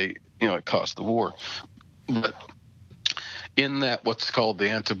they it caused the war. But in that what's called the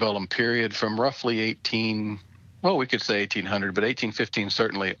antebellum period, from roughly we could say 1800, but 1815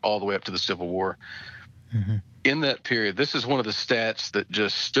 certainly, all the way up to the Civil War. In that period, this is one of the stats that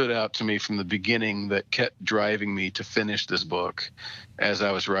just stood out to me from the beginning, that kept driving me to finish this book as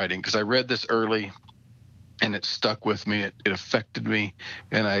I was writing, because I read this early and it stuck with me. It affected me,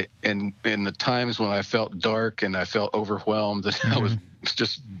 and in the times when I felt dark and I felt overwhelmed, that I was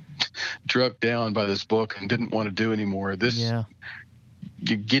just drugged down by this book and didn't want to do anymore.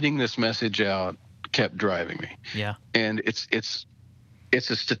 Getting this message out kept driving me. And it's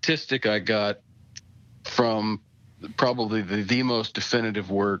a statistic I got from probably the most definitive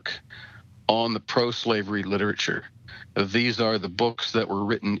work on the pro-slavery literature. These are the books that were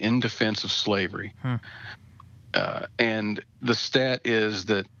written in defense of slavery. And the stat is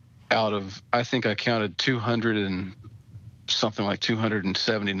that out of, I think I counted 200 and something like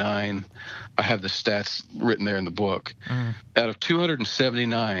 279. I have the stats written there in the book. Out of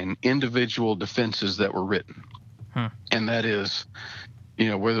 279 individual defenses that were written, and that is,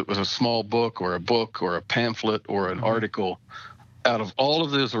 whether it was a small book or a pamphlet or an article, out of all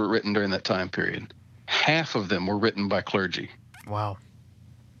of those that were written during that time period, half of them were written by clergy. Wow.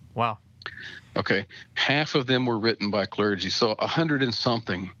 Okay, half of them were written by clergy. So 100 and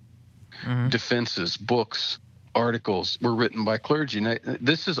something defenses, books, articles were written by clergy. Now,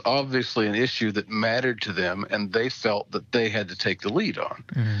 this is obviously an issue that mattered to them, and they felt that they had to take the lead on.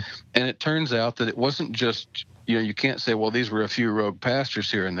 And it turns out that it wasn't just, you can't say, well, these were a few rogue pastors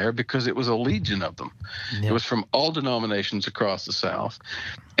here and there, because it was a legion of them. It was from all denominations across the South.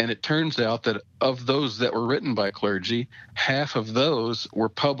 And it turns out that of those that were written by clergy, half of those were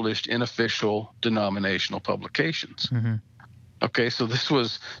published in official denominational publications. Okay, so this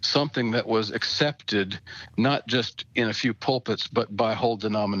was something that was accepted not just in a few pulpits, but by whole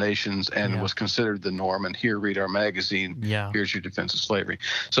denominations, and was considered the norm. And here, read our magazine. Here's your defense of slavery.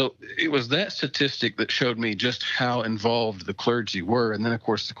 So it was that statistic that showed me just how involved the clergy were. And then, of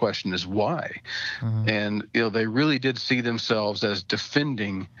course, the question is why? And, they really did see themselves as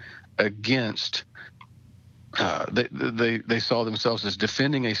defending against they saw themselves as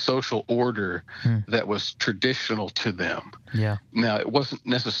defending a social order that was traditional to them. Now, it wasn't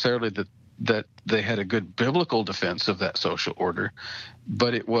necessarily that they had a good biblical defense of that social order,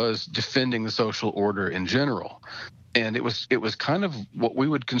 but it was defending the social order in general. And it was kind of what we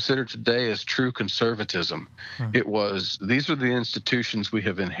would consider today as true conservatism. It was, these are the institutions we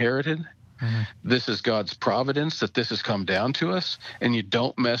have inherited. This is God's providence that this has come down to us, and you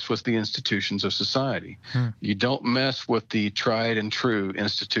don't mess with the institutions of society. You don't mess with the tried and true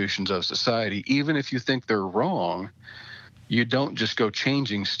institutions of society. Even if you think they're wrong, you don't just go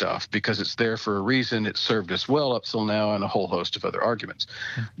changing stuff because it's there for a reason. It served us well up till now, and a whole host of other arguments.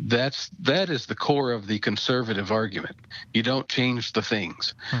 That is the core of the conservative argument. You don't change the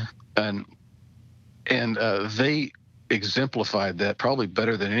things. And they exemplified that probably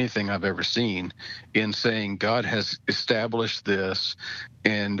better than anything I've ever seen, in saying God has established this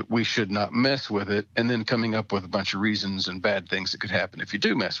and we should not mess with it, and then coming up with a bunch of reasons and bad things that could happen if you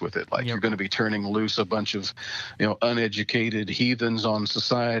do mess with it. Like you're going to be turning loose a bunch of uneducated heathens on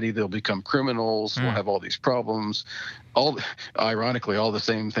society. They'll become criminals. We'll have all these problems. Ironically, all the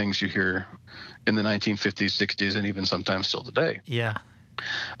same things you hear in the 1950s, 60s, and even sometimes still today.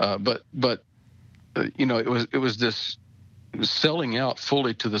 But it was this selling out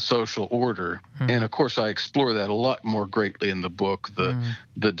fully to the social order. And of course I explore that a lot more greatly in the book,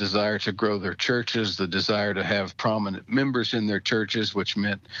 the desire to grow their churches, the desire to have prominent members in their churches, which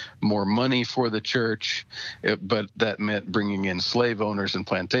meant more money for the church, but that meant bringing in slave owners and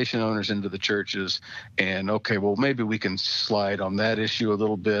plantation owners into the churches. And okay, well, maybe we can slide on that issue a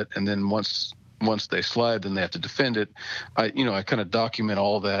little bit, and then once they slide, then they have to defend it. I kind of document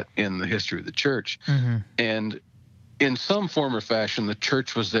all that in the history of the church. And in some form or fashion, the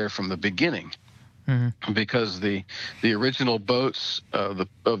church was there from the beginning, because the original boats of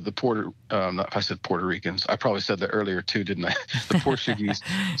the I said Puerto Ricans. I probably said that earlier too, didn't I? The Portuguese,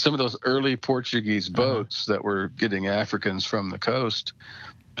 some of those early Portuguese boats that were getting Africans from the coast,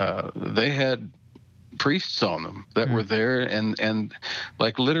 they had priests on them that were there, and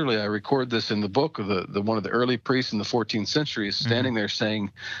like literally, I record this in the book. The one of the early priests in the 14th century is standing there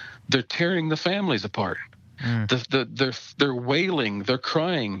saying, "They're tearing the families apart. They're wailing, they're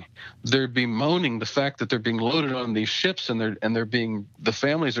crying, they're bemoaning the fact that they're being loaded on these ships, and the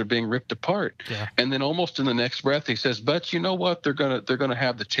families are being ripped apart." And then almost in the next breath he says, "But you know what? They're gonna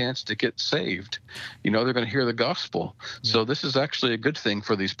have the chance to get saved. They're gonna hear the gospel. So this is actually a good thing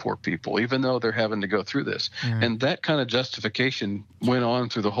for these poor people, even though they're having to go through this." And that kind of justification went on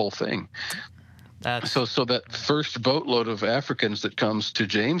through the whole thing. So that first boatload of Africans that comes to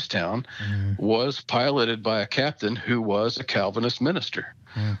Jamestown was piloted by a captain who was a Calvinist minister.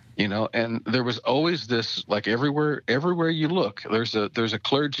 And there was always this, like everywhere you look, there's a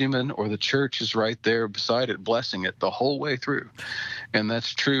clergyman, or the church is right there beside it, blessing it the whole way through. And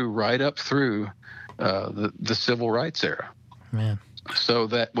that's true right up through the civil rights era. So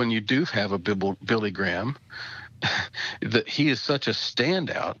that when you do have a Billy Graham, that he is such a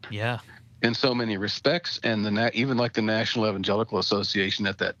standout. In so many respects, and even like the National Evangelical Association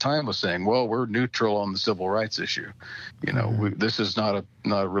at that time was saying, well, we're neutral on the civil rights issue. This is not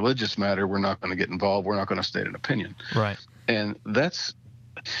a religious matter. We're not going to get involved. We're not going to state an opinion. And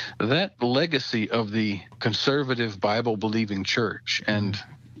that legacy of the conservative Bible-believing church, and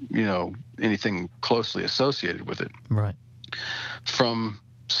anything closely associated with it, from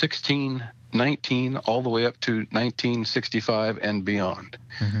 1619 all the way up to 1965 and beyond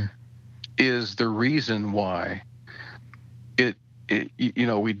is the reason why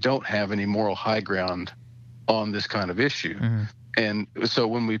we don't have any moral high ground on this kind of issue. And so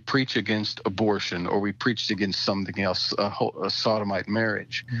when we preach against abortion or we preach against something else, a sodomite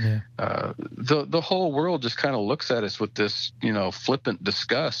marriage, the whole world just kind of looks at us with this, flippant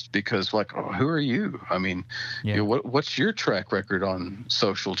disgust because, like, oh, who are you? I mean, what's your track record on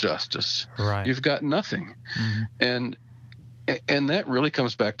social justice? Right. You've got nothing. And that really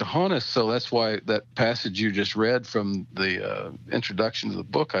comes back to haunt us. So that's why that passage you just read from the introduction to the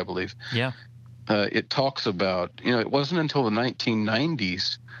book, I believe. Yeah. It talks about, it wasn't until the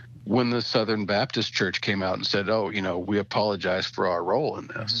 1990s when the Southern Baptist Church came out and said, oh, we apologize for our role in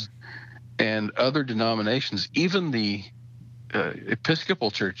this. And other denominations, even the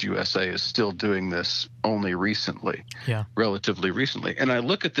Episcopal Church USA is still doing this only recently, relatively recently. And I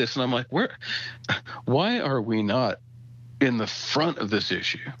look at this and I'm like, why are we not in the front of this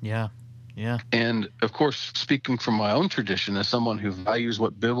issue? Yeah. And of course, speaking from my own tradition as someone who values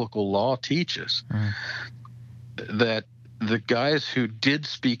what biblical law teaches, that the guys who did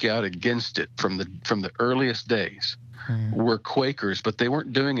speak out against it from the earliest days were Quakers, but they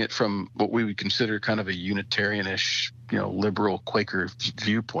weren't doing it from what we would consider kind of a Unitarian-ish, liberal Quaker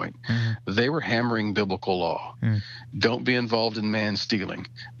viewpoint. They were hammering biblical law. Don't be involved in man stealing.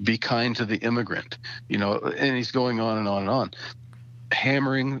 Be kind to the immigrant. And he's going on and on and on.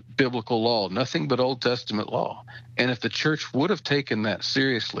 Hammering biblical law, nothing but Old Testament law. And if the church would have taken that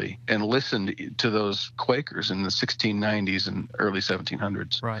seriously and listened to those Quakers in the 1690s and early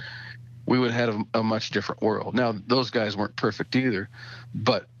 1700s, right, we would have had a much different world. Now, those guys weren't perfect either,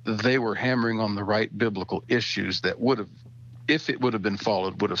 but they were hammering on the right biblical issues that would have, if it would have been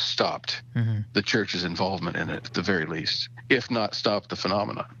followed, would have stopped the church's involvement in it at the very least, if not stopped the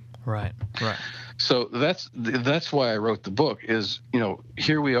phenomenon. Right. So that's why I wrote the book is,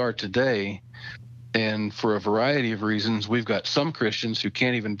 here we are today, and for a variety of reasons, we've got some Christians who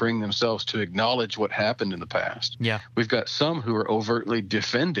can't even bring themselves to acknowledge what happened in the past. Yeah. We've got some who are overtly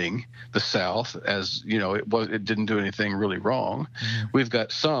defending the South as, it didn't do anything really wrong. We've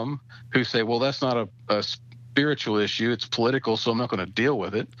got some who say, well, that's not a spiritual issue, it's political, so I'm not going to deal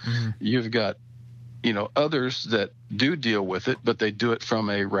with it. You've got others that do deal with it, but they do it from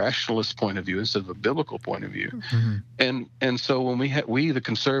a rationalist point of view instead of a biblical point of view. And so when we the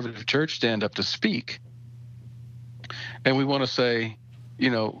conservative church stand up to speak, and we want to say,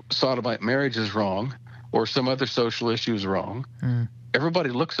 sodomite marriage is wrong, or some other social issue is wrong, everybody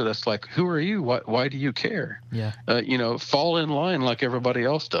looks at us like, who are you? Why do you care? Yeah. Fall in line like everybody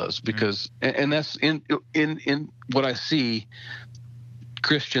else does, because and that's in what I see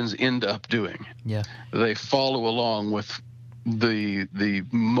Christians end up doing. Yeah. They follow along with the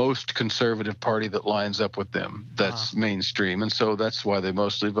most conservative party that lines up with them. That's mainstream. And so that's why they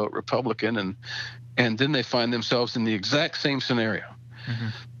mostly vote Republican, and then they find themselves in the exact same scenario.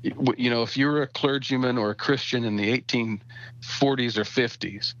 If you were a clergyman or a Christian in the 1840s or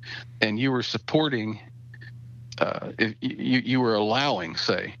 50s and you were supporting if you were allowing,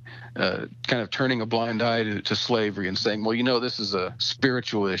 say, kind of turning a blind eye to slavery and saying, well, this is a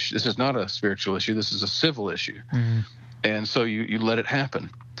spiritual issue. This is not a spiritual issue. This is a civil issue. And so you let it happen.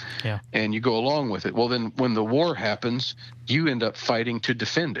 Yeah. And you go along with it. Well, then when the war happens, you end up fighting to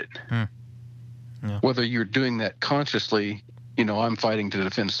defend it. Yeah. Whether you're doing that consciously, I'm fighting to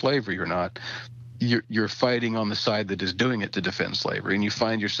defend slavery or not, you're fighting on the side that is doing it to defend slavery, and you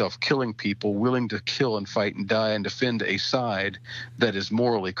find yourself killing people, willing to kill and fight and die and defend a side that is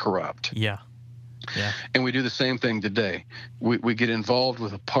morally corrupt. Yeah. And we do the same thing today. We get involved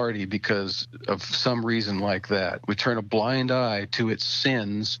with a party because of some reason like that. We turn a blind eye to its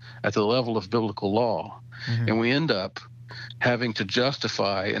sins at the level of biblical law, and we end up having to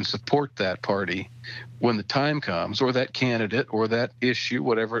justify and support that party when the time comes, or that candidate, or that issue,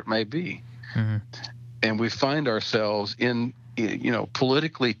 whatever it may be. And we find ourselves in,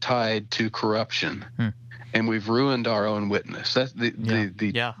 politically tied to corruption, and we've ruined our own witness. That's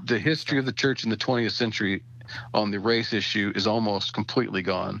the history of the church in the 20th century on the race issue is almost completely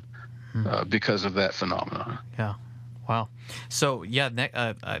gone because of that phenomenon. Yeah. Wow. So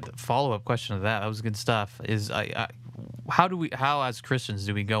follow-up question to that was good stuff. Is how as Christians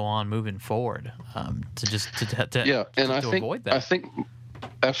do we go on moving forward to avoid that? I think.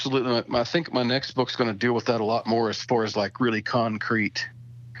 Absolutely. I think my next book's going to deal with that a lot more as far as like really concrete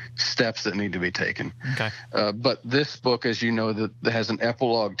steps that need to be taken. Okay. But this book, as you know, that has an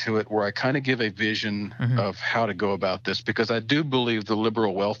epilogue to it where I kind of give a vision of how to go about this, because I do believe the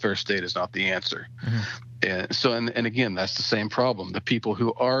liberal welfare state is not the answer. And so, and again, that's the same problem. The people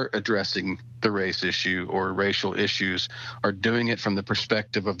who are addressing the race issue or racial issues are doing it from the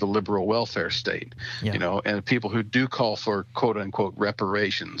perspective of the liberal welfare state, Yeah. you know, and people who do call for quote unquote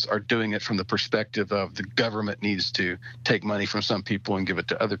reparations are doing it from the perspective of the government needs to take money from some people and give it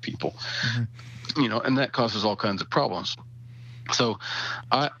to other people, you know, and that causes all kinds of problems. So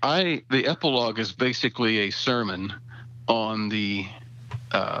the epilogue is basically a sermon on the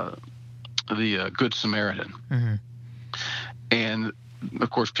Good Samaritan. And of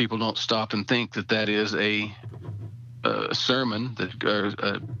course, people don't stop and think that that is a sermon,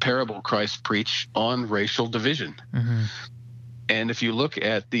 a parable Christ preached on racial division. And if you look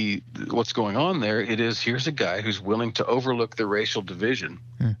at what's going on there, here's a guy who's willing to overlook the racial division.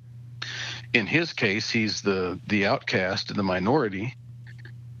 In his case, he's the outcast and the minority,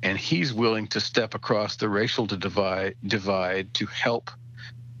 and he's willing to step across the racial divide to help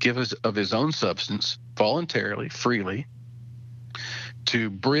give of his own substance voluntarily, freely, to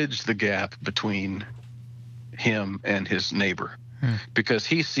bridge the gap between him and his neighbor. Because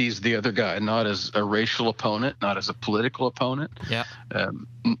he sees the other guy not as a racial opponent, not as a political opponent,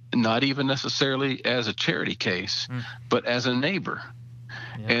 not even necessarily as a charity case, but as a neighbor.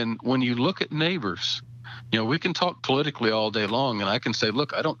 And when you look at neighbors, you know, we can talk politically all day long, and I can say,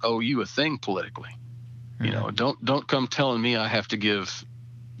 look, I don't owe you a thing politically. You know, don't come telling me I have to give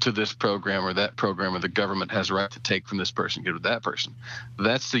to this program or that program, or the government has a right to take from this person, give to that person.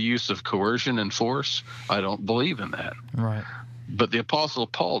 That's the use of coercion and force. I don't believe in that. Right. But the Apostle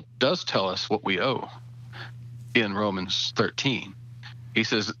Paul does tell us what we owe in Romans 13. He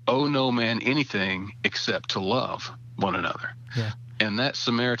says, owe no man anything except to love one another. Yeah. And that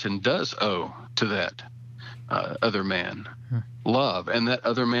Samaritan does owe to that other man love, and that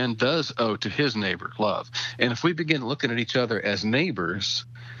other man does owe to his neighbor love. And if we begin looking at each other as neighbors,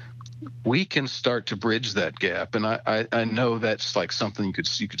 we can start to bridge that gap. And I know that's like something you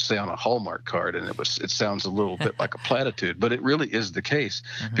could say on a Hallmark card, and it sounds a little bit like a platitude, but it really is the case,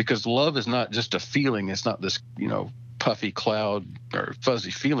 because love is not just a feeling. It's not this, you know, puffy cloud or fuzzy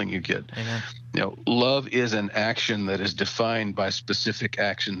feeling you get. Amen. You know, love is an action that is defined by specific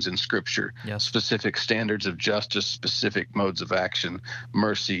actions in Scripture, specific standards of justice, specific modes of action,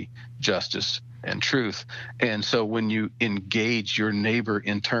 mercy, justice, and truth. And so when you engage your neighbor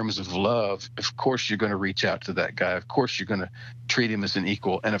in terms of love, of course you're going to reach out to that guy. Of course you're going to treat him as an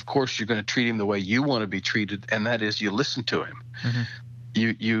equal. And of course you're going to treat him the way you want to be treated, and that is you listen to him.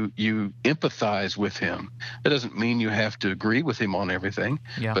 You empathize with him. That doesn't mean you have to agree with him on everything,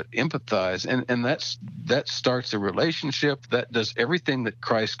 but empathize. And that starts a relationship. That does everything that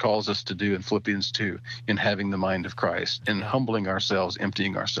Christ calls us to do in Philippians 2, in having the mind of Christ and humbling ourselves,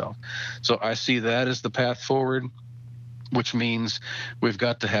 emptying ourselves. So I see that as the path forward, which means we've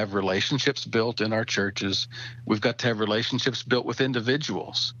got to have relationships built in our churches. We've got to have relationships built with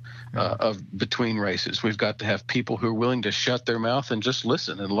individuals between races. We've got to have people who are willing to shut their mouth and just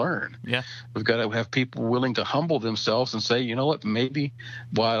listen and learn. We've got to have people willing to humble themselves and say, you know what, maybe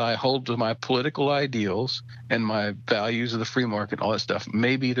while I hold to my political ideals and my values of the free market and all that stuff,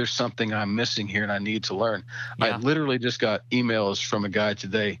 maybe there's something I'm missing here and I need to learn. I literally just got emails from a guy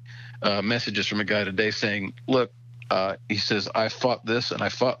today, messages from a guy today saying, look, he says, I fought this and I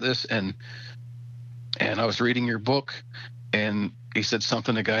fought this, and I was reading your book, and he said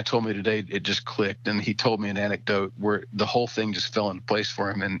something a guy told me today, it just clicked, and he told me an anecdote where the whole thing just fell into place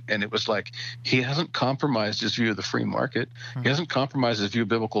for him, and it was like he hasn't compromised his view of the free market. He hasn't compromised his view of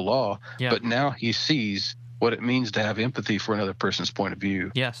biblical law, but now he sees what it means to have empathy for another person's point of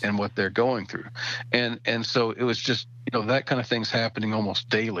view and what they're going through. And so it was just, you know, that kind of thing's happening almost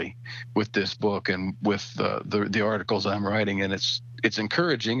daily with this book and with the articles I'm writing. And it's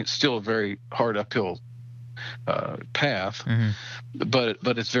encouraging. It's still a very hard uphill path, but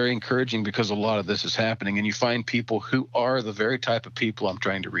it's very encouraging because a lot of this is happening, and you find people who are the very type of people I'm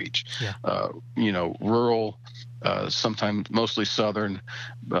trying to reach. You know, rural, sometimes mostly Southern,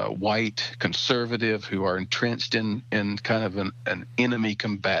 white, conservative, who are entrenched in kind of an enemy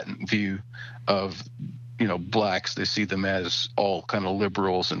combatant view of, you know, blacks. They see them as all kind of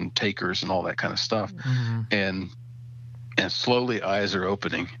liberals and takers and all that kind of stuff. And slowly eyes are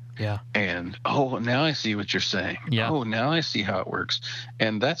opening. And now I see what you're saying. Oh, now I see how it works.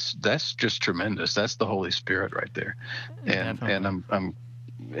 And that's just tremendous. That's the Holy Spirit right there. And I'm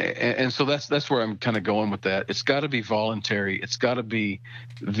and so that's where I'm kind of going with that. It's got to be voluntary. It's got to be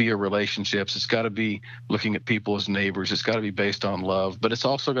via relationships. It's got to be looking at people as neighbors. It's got to be based on love, but it's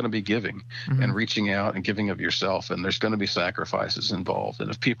also going to be giving and reaching out and giving of yourself. And there's going to be sacrifices involved. And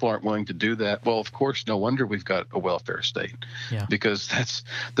if people aren't willing to do that, well, of course, no wonder we've got a welfare state, because that's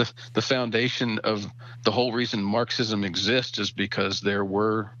the foundation of the whole reason Marxism exists, is because there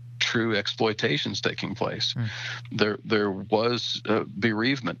were true exploitations taking place. There was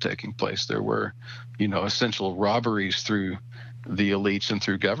bereavement taking place. There were, essential robberies through the elites and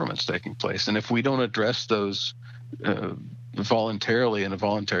through governments taking place. And if we don't address those voluntarily in a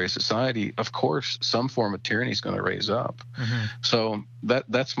voluntary society, of course, some form of tyranny is going to raise up. So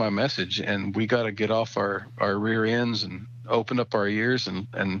that's my message. And we got to get off our rear ends and open up our ears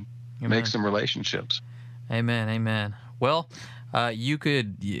and make some relationships. Amen. Well, you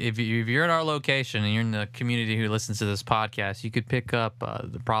could, if you're in our location and you're in the community who listens to this podcast, you could pick up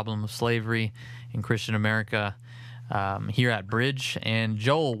The Problem of Slavery in Christian America here at Bridge. And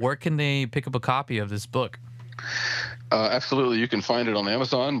Joel, where can they pick up a copy of this book? Absolutely. You can find it on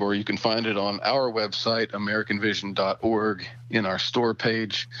Amazon, or you can find it on our website, AmericanVision.org, in our store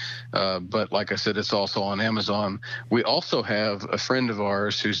page. But like I said, it's also on Amazon. We also have a friend of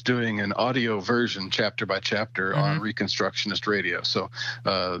ours who's doing an audio version, chapter by chapter, on Reconstructionist Radio. So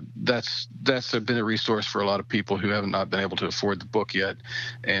that's been a resource for a lot of people who have not been able to afford the book yet.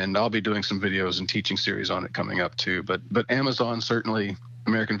 And I'll be doing some videos and teaching series on it coming up too. But Amazon certainly,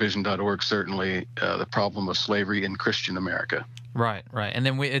 AmericanVision.org certainly, The Problem of Slavery in Christian America. Right. And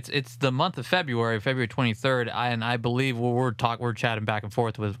then it's the month of February 23rd, and I believe we're chatting back and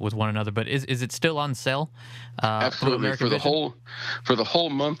forth with one another. But is it still on sale? Absolutely, for the whole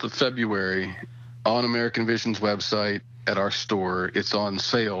month of February, on American Vision's website at our store, it's on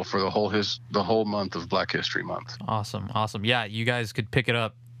sale for the whole month of Black History Month. Awesome. Yeah, you guys could pick it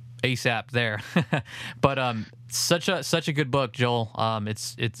up ASAP there. But such a good book, Joel.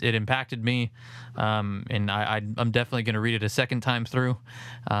 It impacted me, and I'm definitely going to read it a second time through.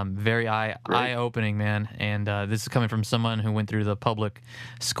 Very eye-opening, man. And this is coming from someone who went through the public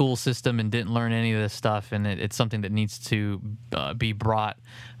school system and didn't learn any of this stuff, and it's something that needs to be brought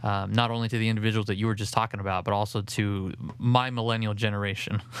not only to the individuals that you were just talking about, but also to my millennial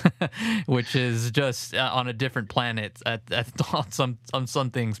generation, which is just on a different planet on some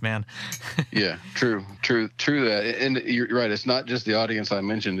things, man. Yeah, true that. And you're right, it's not just the audience I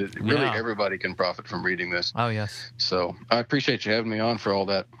mentioned. Really everybody can profit from reading this. Oh, yes. So I appreciate you having me on for all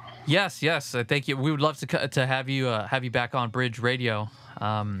that. Yes. Thank you. We would love to have you back on Bridge Radio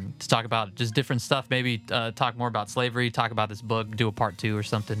to talk about just different stuff. Maybe talk more about slavery, talk about this book, do a part 2 or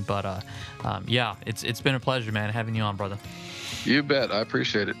something. But it's been a pleasure, man, having you on, brother. You bet. I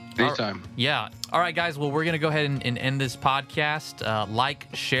appreciate it. Anytime. Yeah. All right, guys. Well, we're going to go ahead and end this podcast. Like,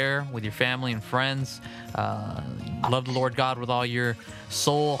 share with your family and friends. Love the Lord God with all your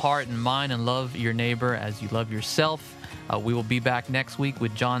soul, heart, and mind, and love your neighbor as you love yourself. We will be back next week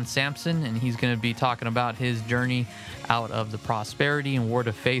with John Sampson, and he's going to be talking about his journey out of the prosperity and word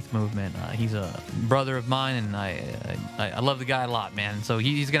of faith movement. He's a brother of mine, and I love the guy a lot, man. So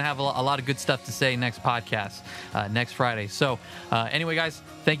he's going to have a lot of good stuff to say next podcast, next Friday. So anyway, guys,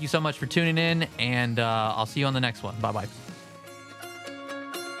 thank you so much for tuning in, and I'll see you on the next one. Bye-bye.